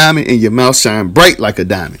that diamond in your mouth shine bright like a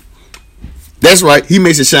diamond. That's right. He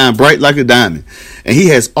makes it shine bright like a diamond. And he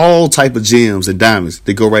has all type of gems and diamonds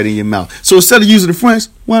that go right in your mouth. So instead of using the fronts,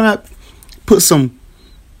 why not put some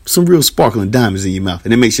real sparkling diamonds in your mouth,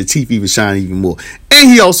 and it makes your teeth even shine even more. And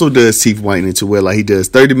he also does teeth whitening to where, like, he does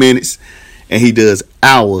 30 minutes and he does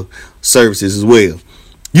hour services as well.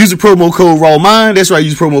 Use the promo code RAWMIND. That's right,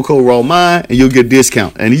 use promo code RAWMIND and you'll get a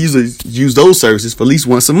discount. And he usually use those services for at least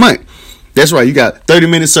once a month. That's right, you got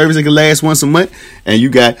 30-minute service that can last once a month, and you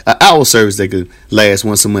got an hour service that can last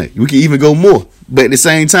once a month. We can even go more. But at the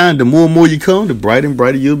same time, the more and more you come, the brighter and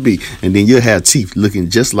brighter you'll be. And then you'll have teeth looking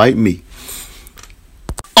just like me.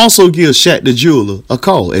 Also give Shaq the Jeweler a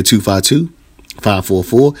call at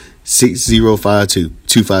 252-544-6052.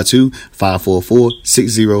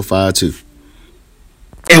 252-544-6052.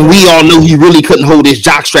 And we all know he really couldn't hold his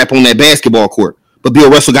jockstrap on that basketball court. But Bill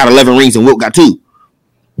Russell got 11 rings and Wilt got 2.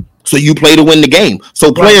 So you play to win the game.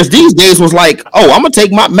 So players these days was like, oh, I'm going to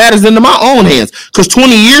take my matters into my own hands. Because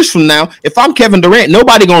 20 years from now, if I'm Kevin Durant,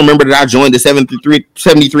 nobody going to remember that I joined the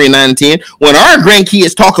 73 and 9 and 10. When our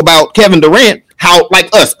grandkids talk about Kevin Durant, how, like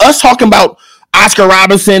us talking about Oscar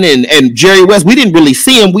Robertson and Jerry West, we didn't really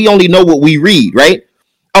see him. We only know what we read, right?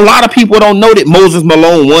 A lot of people don't know that Moses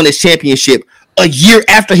Malone won his championship a year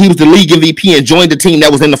after he was the league MVP and joined the team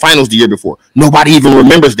that was in the finals the year before. Nobody even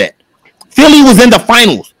remembers that. Philly was in the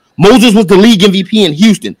finals. Moses was the league MVP in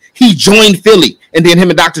Houston. He joined Philly, and then him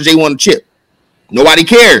and Dr. J won the chip. Nobody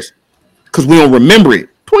cares because we don't remember it.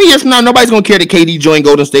 20 years from now, nobody's going to care that KD joined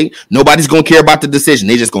Golden State. Nobody's going to care about the decision.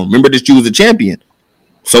 They're just going to remember that you was a champion.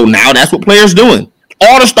 So now that's what players doing.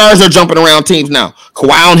 All the stars are jumping around teams now.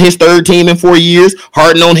 Kawhi on his third team in 4 years.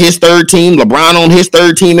 Harden on his third team. LeBron on his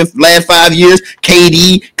third team in the last 5 years.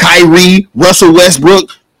 KD, Kyrie, Russell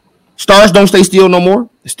Westbrook. Stars don't stay still no more.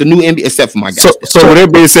 It's the new NBA, except for my guys. So with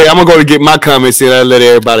that being said, I'm going to get my comments in and let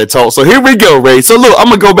everybody talk. So here we go, Ray. So look, I'm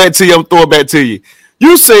going to go back to you. I'm going to throw it back to you.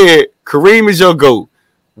 You said Kareem is your GOAT.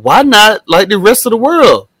 Why not like the rest of the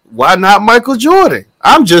world? Why not Michael Jordan?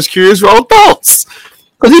 I'm just curious your own thoughts.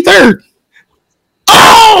 Because he's third.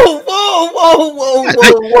 Oh,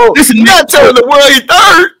 whoa. Listen, you're not telling the world he's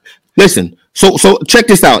third. Listen, so check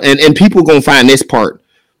this out. And people going to find this part.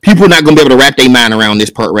 People are not going to be able to wrap their mind around this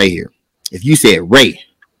part right here. If you said, Ray,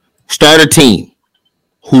 start a team,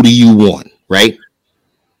 who do you want, right?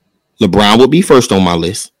 LeBron would be first on my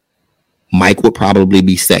list. Mike would probably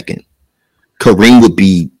be second. Kareem would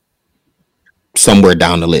be somewhere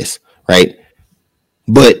down the list, right?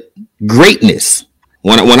 But greatness,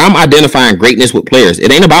 when I'm identifying greatness with players,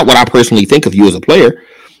 it ain't about what I personally think of you as a player.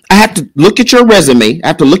 I have to look at your resume. I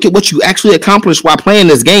have to look at what you actually accomplished while playing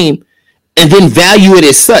this game and then value it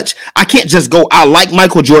as such. I can't just go, I like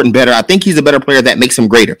Michael Jordan better. I think he's a better player. That makes him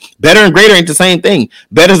greater. Better and greater ain't the same thing.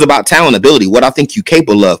 Better is about talent, ability, what I think you're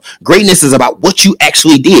capable of. Greatness is about what you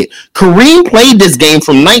actually did. Kareem played this game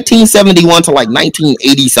from 1971 to like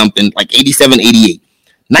 1980 something, like 87, 88.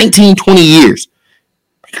 19, 20 years.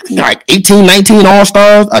 like 18, 19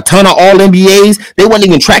 All-Stars, a ton of All-NBAs. They weren't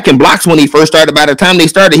even tracking blocks when he first started. By the time they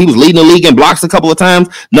started, he was leading the league in blocks a couple of times.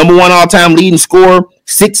 Number 1 all-time leading scorer,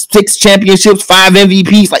 six championships, 5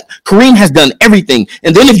 MVPs. Like, Kareem has done everything.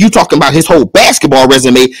 And then if you're talking about his whole basketball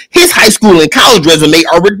resume, his high school and college resume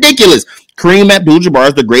are ridiculous. Kareem Abdul-Jabbar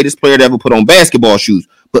is the greatest player to ever put on basketball shoes.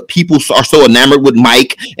 But people are so enamored with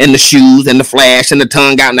Mike and the shoes and the flash and the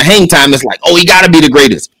tongue out and the hang time. It's like, oh, he got to be the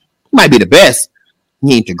greatest. He might be the best.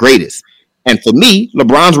 He ain't the greatest. And for me,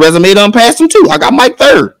 LeBron's resume done passed him too. I got Mike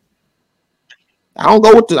third. I don't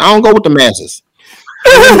go with the masses.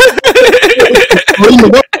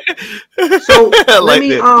 So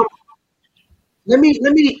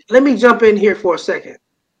let me jump in here for a second.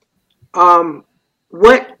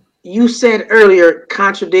 What you said earlier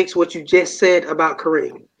contradicts what you just said about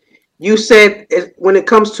Kareem. You said when it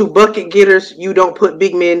comes to bucket getters, you don't put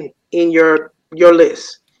big men in your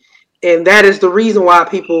list. And that is the reason why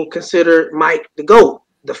people consider Mike the GOAT.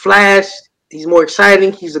 The Flash, he's more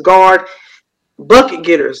exciting. He's a guard. Bucket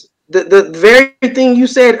getters. The very thing you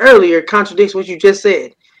said earlier contradicts what you just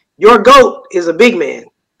said. Your GOAT is a big man.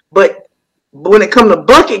 But when it comes to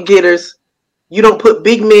bucket getters, you don't put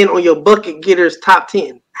big men on your bucket getters top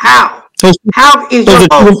 10. How? How is your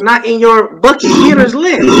GOAT not in your bucket getters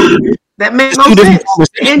list? That makes no sense.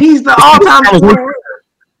 And he's the all-time scorer.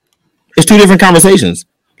 It's two different conversations.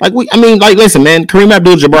 Listen, man. Kareem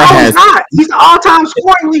Abdul-Jabbar has. Not. He's the all-time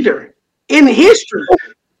scoring leader in history.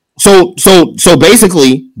 So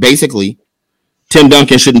basically, Tim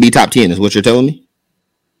Duncan shouldn't be top 10. Is what you're telling me?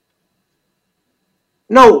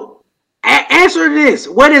 No. Answer this: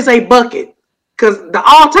 what is a bucket? Because the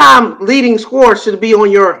all-time leading scorer should be on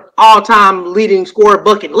your all-time leading scorer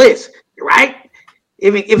bucket list, right?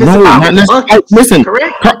 If it's about buckets, listen,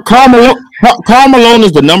 correct? Karl Malone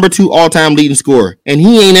is the number 2 all-time leading scorer, and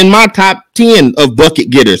he ain't in my top 10 of bucket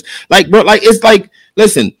getters. Like, bro, like it's like,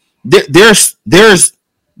 listen, there's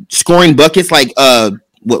scoring buckets like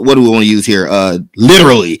what do we want to use here?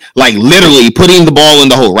 Literally putting the ball in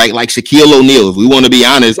the hole, right? Like Shaquille O'Neal. If we want to be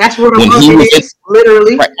honest, that's what a bucket is.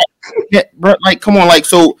 Literally. Right, yeah, bro, like, come on, like,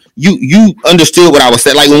 so you understood what I was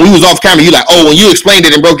saying. Like, when we was off camera, you like, oh, when you explained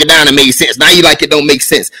it and broke it down, it made sense. Now you like it don't make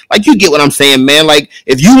sense. Like, you get what I'm saying, man. Like,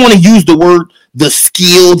 if you want to use the word, the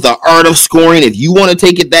skill, the art of scoring, if you want to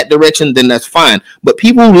take it that direction, then that's fine. But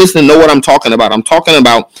people who listen know what I'm talking about. I'm talking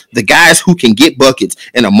about the guys who can get buckets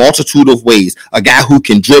in a multitude of ways. A guy who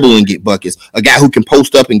can dribble and get buckets. A guy who can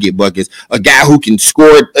post up and get buckets. A guy who can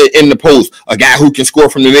score in the post. A guy who can score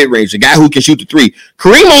from the mid-range. A guy who can shoot the 3.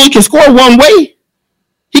 Kareem only can score one way.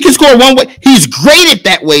 He can score one way. He's great at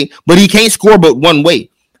that way, but he can't score but one way.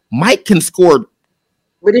 Mike can score.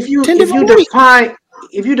 But if you define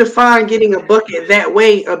getting a bucket that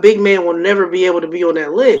way, a big man will never be able to be on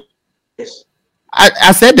that list.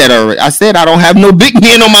 I said that already. I said I don't have no big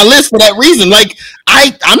men on my list for that reason. Like,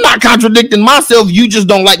 I'm not contradicting myself. You just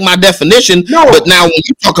don't like my definition. No. But now when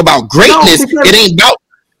you talk about greatness, it ain't about.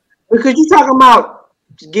 Because you're talking about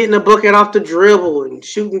getting a bucket off the dribble and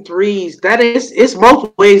shooting threes. That is, it's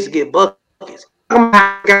multiple ways to get buckets.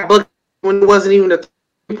 I got buckets when it wasn't even a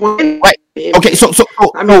 3-point. Right. Okay, so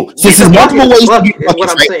I mean, since there's multiple ways to get buckets,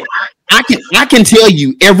 what I'm saying. I can tell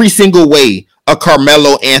you every single way a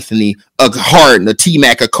Carmelo Anthony, a Harden, a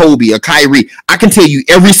T-Mac, a Kobe, a Kyrie. I can tell you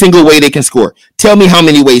every single way they can score. Tell me how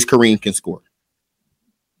many ways Kareem can score.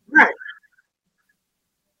 Right.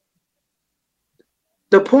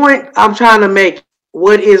 The point I'm trying to make,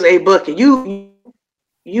 what is a bucket? You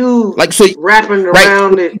like, so wrapping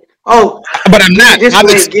around it. Oh, but I'm not. This way,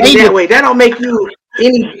 get it that way. That don't make you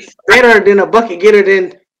any better than a bucket getter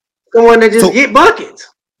than someone that just get buckets.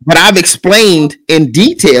 But I've explained in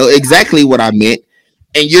detail exactly what I meant,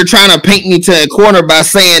 and you're trying to paint me to a corner by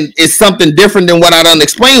saying it's something different than what I done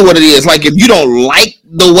explained what it is. Like, if you don't like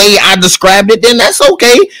the way I described it, then that's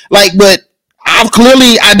okay. Like, but I've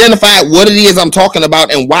clearly identified what it is I'm talking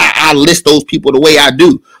about and why I list those people the way I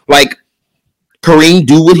do. Like, Kareem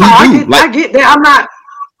do what he do. I get that.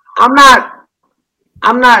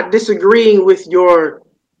 I'm not disagreeing with your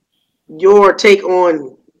take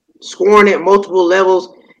on scoring at multiple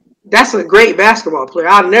levels. That's a great basketball player.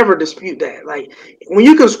 I'll never dispute that. Like, when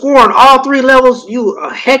you can score on all 3 levels, you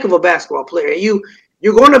a heck of a basketball player.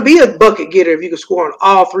 You're going to be a bucket getter if you can score on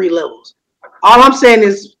all 3 levels. All I'm saying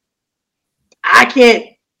is I can't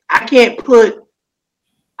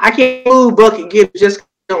move bucket getters just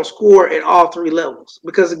don't score at all 3 levels,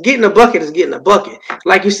 because getting a bucket is getting a bucket.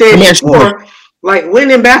 Like you said before, like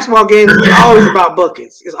winning basketball games is always about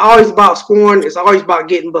buckets. It's always about scoring. It's always about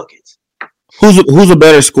getting buckets. Who's a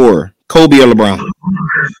better scorer, Kobe or LeBron?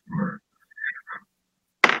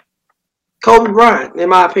 Kobe Bryant, in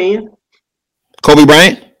my opinion. Kobe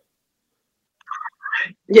Bryant?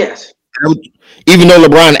 Yes. Even though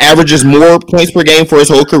LeBron averages more points per game for his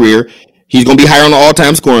whole career, he's going to be higher on the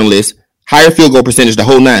all-time scoring list, higher field goal percentage, the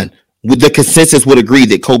whole nine. The consensus would agree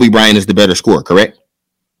that Kobe Bryant is the better scorer, correct?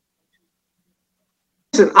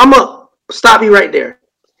 Listen, I'm going to stop you right there.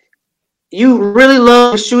 You really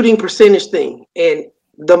love the shooting percentage thing. And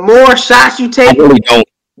the more shots you take I really don't.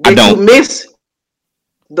 you miss,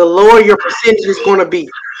 the lower your percentage is going to be.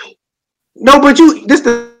 No, but this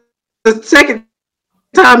is the second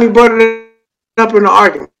time you brought it up in the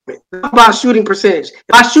argument about shooting percentage.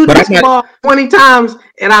 If I shoot this ball 20 times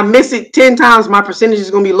and I miss it 10 times, my percentage is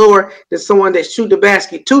going to be lower than someone that shoot the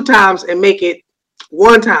basket 2 times and make it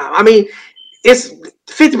 1 time. I mean, it's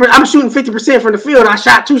 50%. I'm shooting 50% from the field. I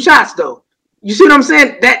shot 2 shots though. You see what I'm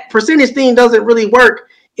saying? That percentage thing doesn't really work.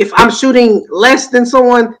 If I'm shooting less than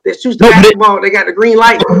someone that shoots the basketball, they got the green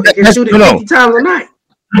light. They can shoot it 50 times a night.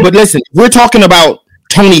 But listen, we're talking about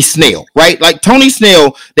Tony Snell, right? Like Tony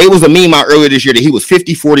Snell, they was a meme out earlier this year that he was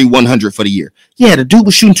 50, 40, 100 for the year. Yeah, the dude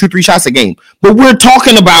was shooting 2-3 shots a game. But we're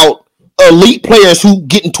talking about elite players who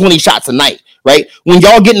getting 20 shots a night, right? When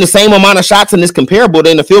y'all getting the same amount of shots and it's comparable,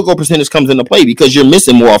 then the field goal percentage comes into play because you're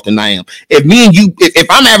missing more often than I am. If me and you, if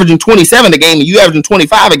I'm averaging 27 a game and you averaging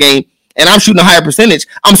 25 a game and I'm shooting a higher percentage,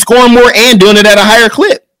 I'm scoring more and doing it at a higher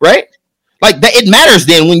clip, right? Like that, it matters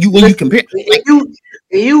then when you compare. Like,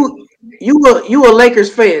 you a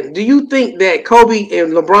Lakers fan. Do you think that Kobe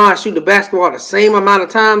and LeBron shoot the basketball the same amount of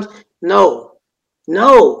times? No.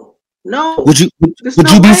 Would you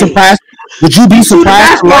be surprised? Would you be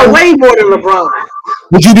surprised? Way more than LeBron.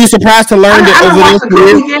 Would you be surprised to learn that over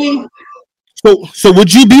their career? So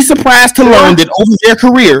would you be surprised to learn that over their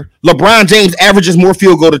career, LeBron James averages more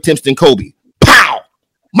field goal attempts than Kobe? Pow!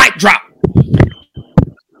 Mic drop.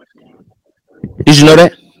 Did you know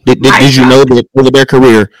that? Did you know that over their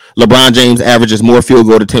career, LeBron James averages more field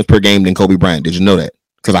goal attempts per game than Kobe Bryant? Did you know that?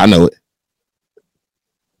 Because I know it.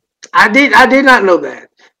 I did not know that.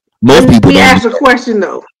 Most people. Let me ask a question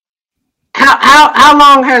though. How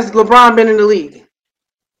long has LeBron been in the league?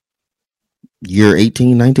 Year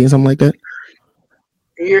 18, 19, something like that.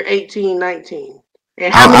 Year 18, 19.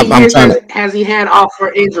 And how many years has he had off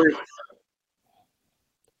for injury?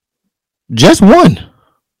 Just one.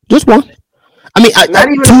 I mean,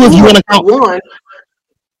 two if you want to count one.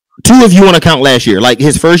 Two if you want to count last year. Like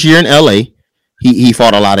his first year in LA, he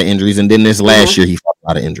fought a lot of injuries, and then this last year he fought a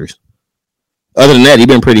lot of injuries. Other than that, he's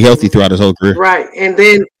been pretty healthy throughout his whole career. Right, and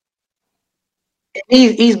then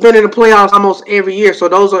he's been in the playoffs almost every year, so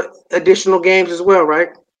those are additional games as well, right?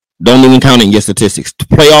 Don't even count in your statistics.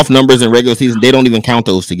 Playoff numbers and regular season, they don't even count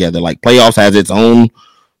those together. Like playoffs has its own.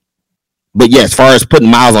 But yeah, as far as putting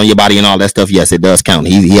miles on your body and all that stuff, yes, it does count.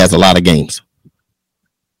 He has a lot of games.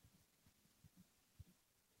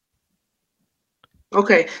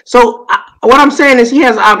 Okay, so what I'm saying is he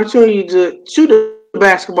has an opportunity to shoot the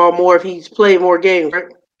basketball more if he's played more games, right?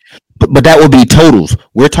 But that would be totals.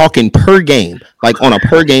 We're talking per game, like on a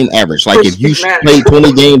per game average. Like if you played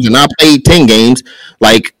 20 games and I played 10 games,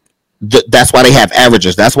 like that's why they have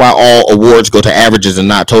averages. That's why all awards go to averages and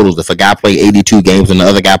not totals. If a guy played 82 games and the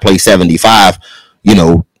other guy played 75,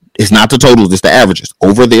 it's not the totals, it's the averages.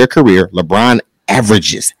 Over their career, LeBron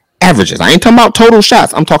averages. I ain't talking about total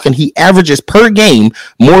shots. I'm talking he averages per game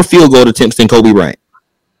more field goal attempts than Kobe Bryant.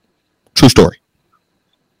 True story.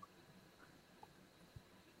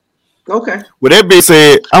 Okay. With that being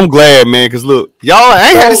said, I'm glad, man, because look, y'all, I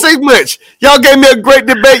ain't had to say much. Y'all gave me a great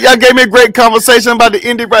debate. Y'all gave me a great conversation about the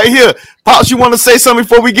ending right here. Pops, you want to say something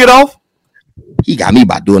before we get off? He got me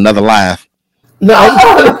about to do another live. No.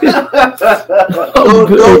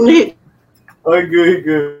 Go Nick. Oh,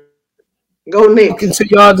 good. Go Nick. Looking to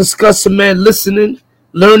y'all discussing, man, listening,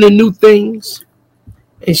 learning new things,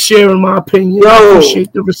 and sharing my opinion. I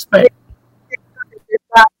appreciate the respect.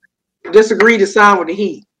 Disagree to sign with the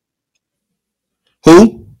Heat.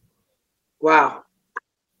 Who? Wow.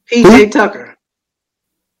 PJ Tucker.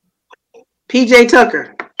 PJ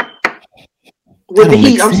Tucker. With the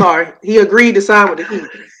Heat, I'm sorry. He agreed to sign with the Heat.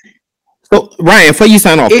 So, Ryan, before you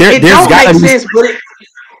sign off, there's got to be...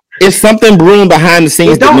 It's something brewing behind the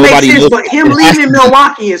scenes that nobody knows. But him leaving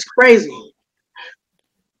Milwaukee is crazy.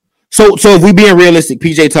 So if we being realistic,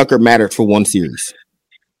 PJ Tucker mattered for one series,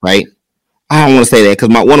 right? I don't want to say that because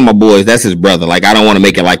one of my boys, that's his brother. Like I don't want to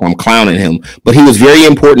make it like I'm clowning him, but he was very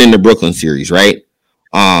important in the Brooklyn series, right?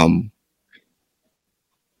 Other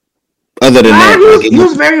than that, he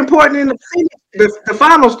was very important in the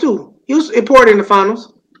finals too. He was important in the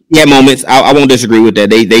finals. Yeah, moments. I won't disagree with that.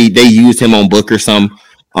 They used him on Booker some.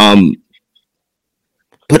 But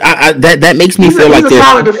that makes me feel like he's a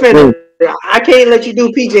solid defender. I can't let you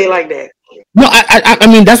do PJ like that. No, I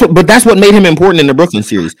mean that's what made him important in the Brooklyn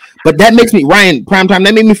series. But that makes me Ryan Primetime.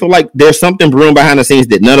 That made me feel like there's something brewing behind the scenes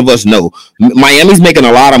that none of us know. Miami's making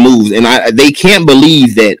a lot of moves, and they can't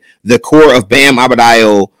believe that the core of Bam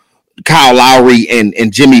Adebayo, Kyle Lowry,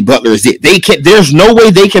 and Jimmy Butler is it. They can't. There's no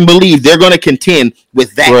way they can believe they're going to contend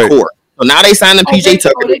with that core. So now they signed PJ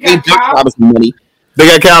Tucker. They gave Robinson money. They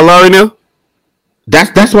got Kyle Lowry now.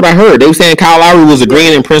 That's what I heard. They were saying Kyle Lowry was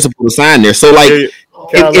agreeing in principle to sign there. So like.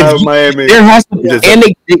 If Miami. There has to be, and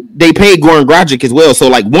they paid Goran Dragic as well, so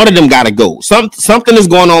like one of them got to go. Something is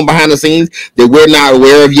going on behind the scenes that we're not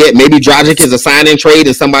aware of yet. Maybe Dragic is a sign and trade,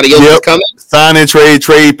 and somebody else is coming. Sign and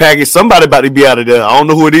trade package. Somebody about to be out of there. I don't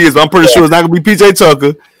know who it is, but I'm pretty sure it's not going to be PJ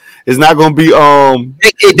Tucker. It's not going to be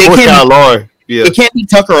Kyle Lowry. Yeah, it can't be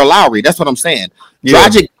Tucker or Lowry. That's what I'm saying.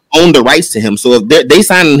 Dragic owned the rights to him, so if they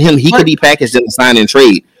signing him, he could be packaged in a sign and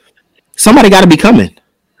trade. Somebody got to be coming.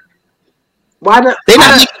 Why the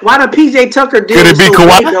PJ Tucker deal? Could it be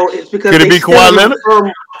Kawhi? Though, it's because could it be Kawhi Leonard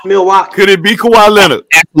from Milwaukee? Could it be Kawhi Leonard?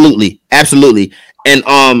 Absolutely. And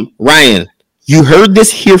Ryan, you heard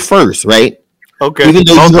this here first, right? Okay.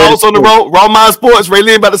 Raw thoughts on the Raw Mind Sports. Ray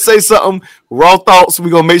Lynn about to say something. Raw thoughts.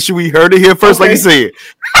 We're gonna make sure we heard it here first, like you said.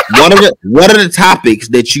 One of the topics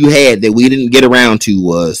that you had that we didn't get around to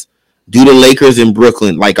was, do the Lakers in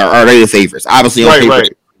Brooklyn like are they the favorites? Obviously, on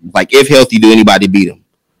paper, like if healthy, do anybody beat them?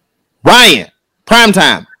 Ryan,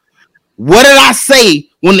 Primetime. What did I say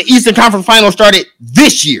when the Eastern Conference Finals started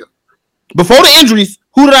this year? Before the injuries,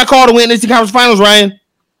 who did I call to win the Eastern Conference Finals, Ryan?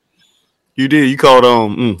 You did. You called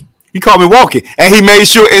you called Milwaukee, and he made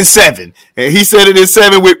sure in 7. And he said it in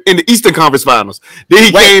 7 in the Eastern Conference Finals. Then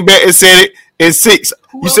he came back and said it in 6.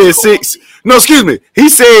 You said 6. No, excuse me. He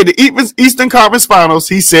said the Eastern Conference Finals,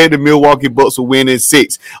 he said the Milwaukee Bucks will win in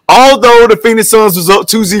 6. Although the Phoenix Suns was up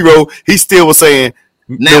 2-0, he still was saying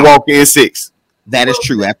Milwaukee in 6. That is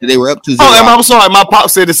true. After they were up 2-0. Oh, and I'm sorry. My pop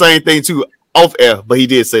said the same thing too off air, but he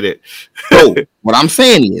did say that. So what I'm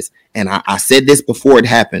saying is, and I said this before it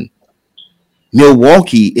happened,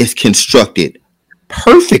 Milwaukee is constructed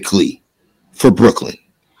perfectly for Brooklyn.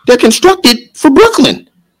 They're constructed for Brooklyn.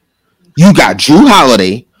 You got Drew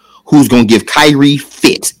Holiday, who's going to give Kyrie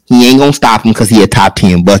fits. He ain't going to stop him because he a top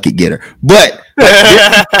 10 bucket getter. But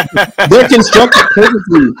they're constructed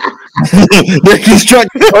perfectly. They're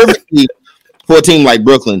constructed perfectly for a team like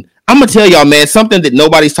Brooklyn. I'm going to tell y'all, man, something that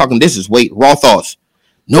nobody's talking. Raw thoughts.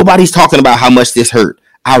 Nobody's talking about how much this hurt.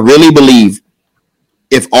 I really believe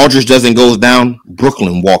if Aldridge doesn't go down,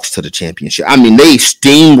 Brooklyn walks to the championship. I mean, they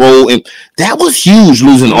steamroll, and that was huge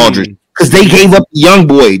losing Aldridge because they gave up the young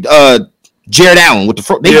boy, Jared Allen, with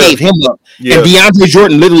the they gave him up, and DeAndre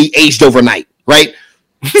Jordan literally aged overnight, right?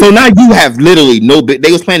 So now you have literally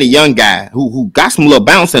they was playing a young guy who got some little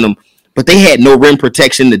bounce in him, but they had no rim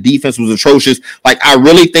protection. The defense was atrocious. Like, I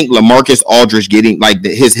really think LaMarcus Aldridge getting like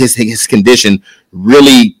his condition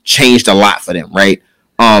really changed a lot for them, right?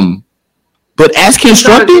 But as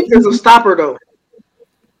constructed, he's a stopper though.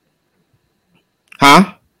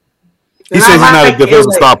 Huh? He says he's not a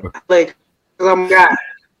defensive stopper. Like, I'm a guy.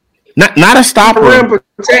 Not a stopper. He's a rim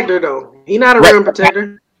protector though. He's not a rim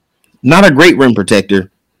protector. Not a great rim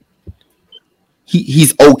protector.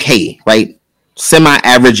 He's okay, right?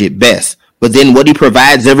 Semi-average at best. But then what he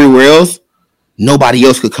provides everywhere else, nobody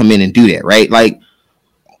else could come in and do that, right? Like,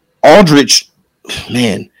 Aldridge,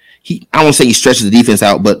 man, I won't say he stretches the defense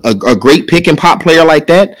out, but a great pick and pop player like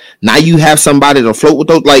that, now you have somebody to float with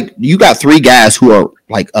those. Like, you got 3 guys who are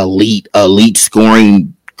like elite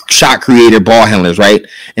scoring, shot creator, ball handlers, right?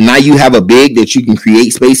 And now you have a big that you can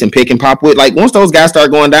create space and pick and pop with. Like, once those guys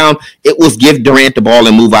start going down, it was give Durant the ball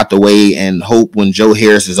and move out the way and hope when Joe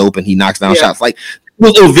Harris is open, he knocks down shots. Like,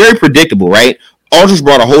 it was very predictable, right? Aldridge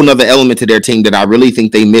brought a whole nother element to their team that I really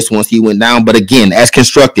think they missed once he went down. But again, as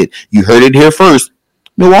constructed, you heard it here first.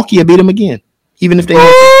 Milwaukee will beat them again, even if they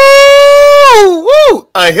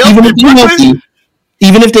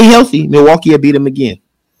even if they're healthy, Milwaukee will beat them again.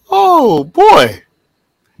 Oh boy!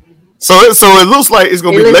 So it looks like it's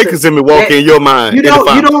gonna be Lakers in Milwaukee in your mind. You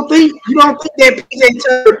don't think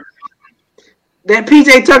that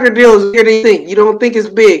PJ Tucker deal is bigger than you think. You don't think it's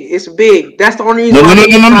big. It's big. That's the only reason why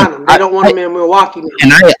they don't want him in Milwaukee.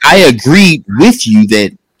 And I agreed with you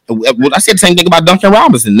that. Well, I said the same thing about Duncan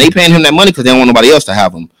Robinson. They paying him that money because they don't want nobody else to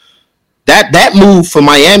have him. That move for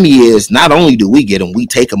Miami is not only do we get him, we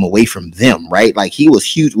take him away from them, right? Like, he was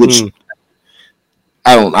huge, which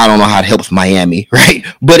I don't know how it helps Miami, right?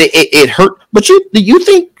 But it hurt. But you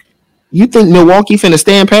think Milwaukee finna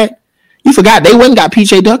stand pat? You forgot they went and got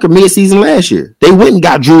PJ Tucker mid-season last year. They went and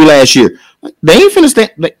got Drew last year. They ain't finna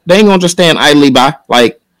stand. They ain't gonna just stand idly by.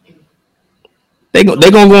 Like, They gonna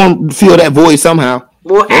go and fill that void somehow.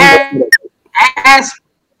 Well,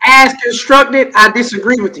 as constructed, I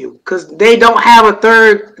disagree with you because they don't have a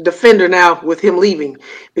third defender now with him leaving.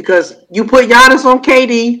 Because you put Giannis on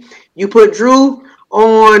KD, you put Drew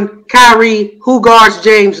on Kyrie. Who guards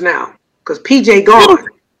James now? Because PJ gone.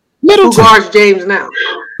 Who guards James now?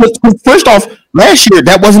 First off, last year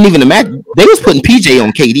that wasn't even a match. They was putting PJ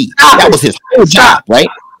on KD. That was his whole job, right?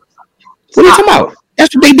 What are you talking about?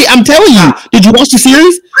 That's what they did. I'm telling you. Did you watch the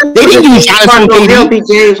series? They didn't use Giannis on KD.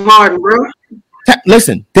 James Harden, bro.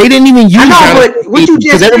 Listen, they didn't even use Giannis. What you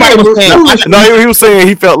just said was saying. No, he was saying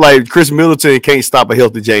he felt like Chris Middleton can't stop a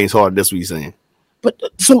healthy James Harden. That's what he's saying. But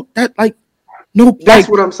so that no, that's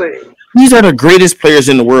what I'm saying. These are the greatest players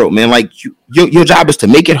in the world, man. Like your job is to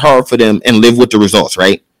make it hard for them and live with the results,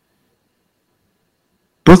 right?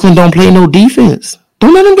 Brooklyn don't play no defense.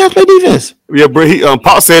 Don't let them guys play defense. Yeah, bro.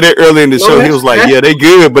 Pop said that earlier in the show. He was like, "Yeah, they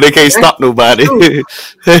good, but they can't stop nobody."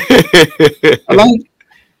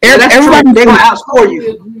 Everybody, they're gonna outscore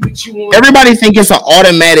you. Everybody think it's an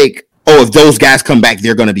automatic. Oh, if those guys come back,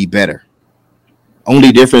 they're gonna be better.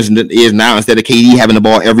 Only difference is now instead of KD having the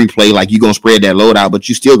ball every play, like you're gonna spread that load out, but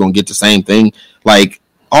you still gonna get the same thing. Like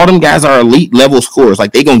all them guys are elite level scorers.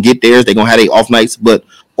 Like they gonna get theirs. They gonna have their off nights, but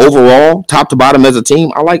overall, top to bottom as a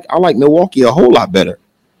team, I like Milwaukee a whole lot better.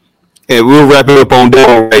 And we'll wrap it up on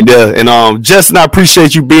that right there. And Justin, I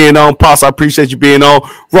appreciate you being on. Pops, I appreciate you being on.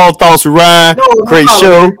 Raw Thoughts with Ryan, great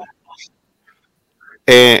show.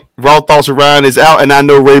 And Raw Thoughts with Ryan is out, and I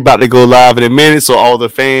know Ray about to go live in a minute, so all the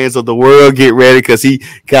fans of the world get ready because he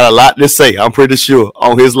got a lot to say, I'm pretty sure,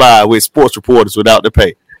 on his live with Sports Reporters Without the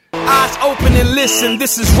Pay. Eyes open and listen,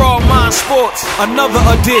 this is Raw Mind Sports, another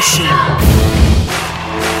edition.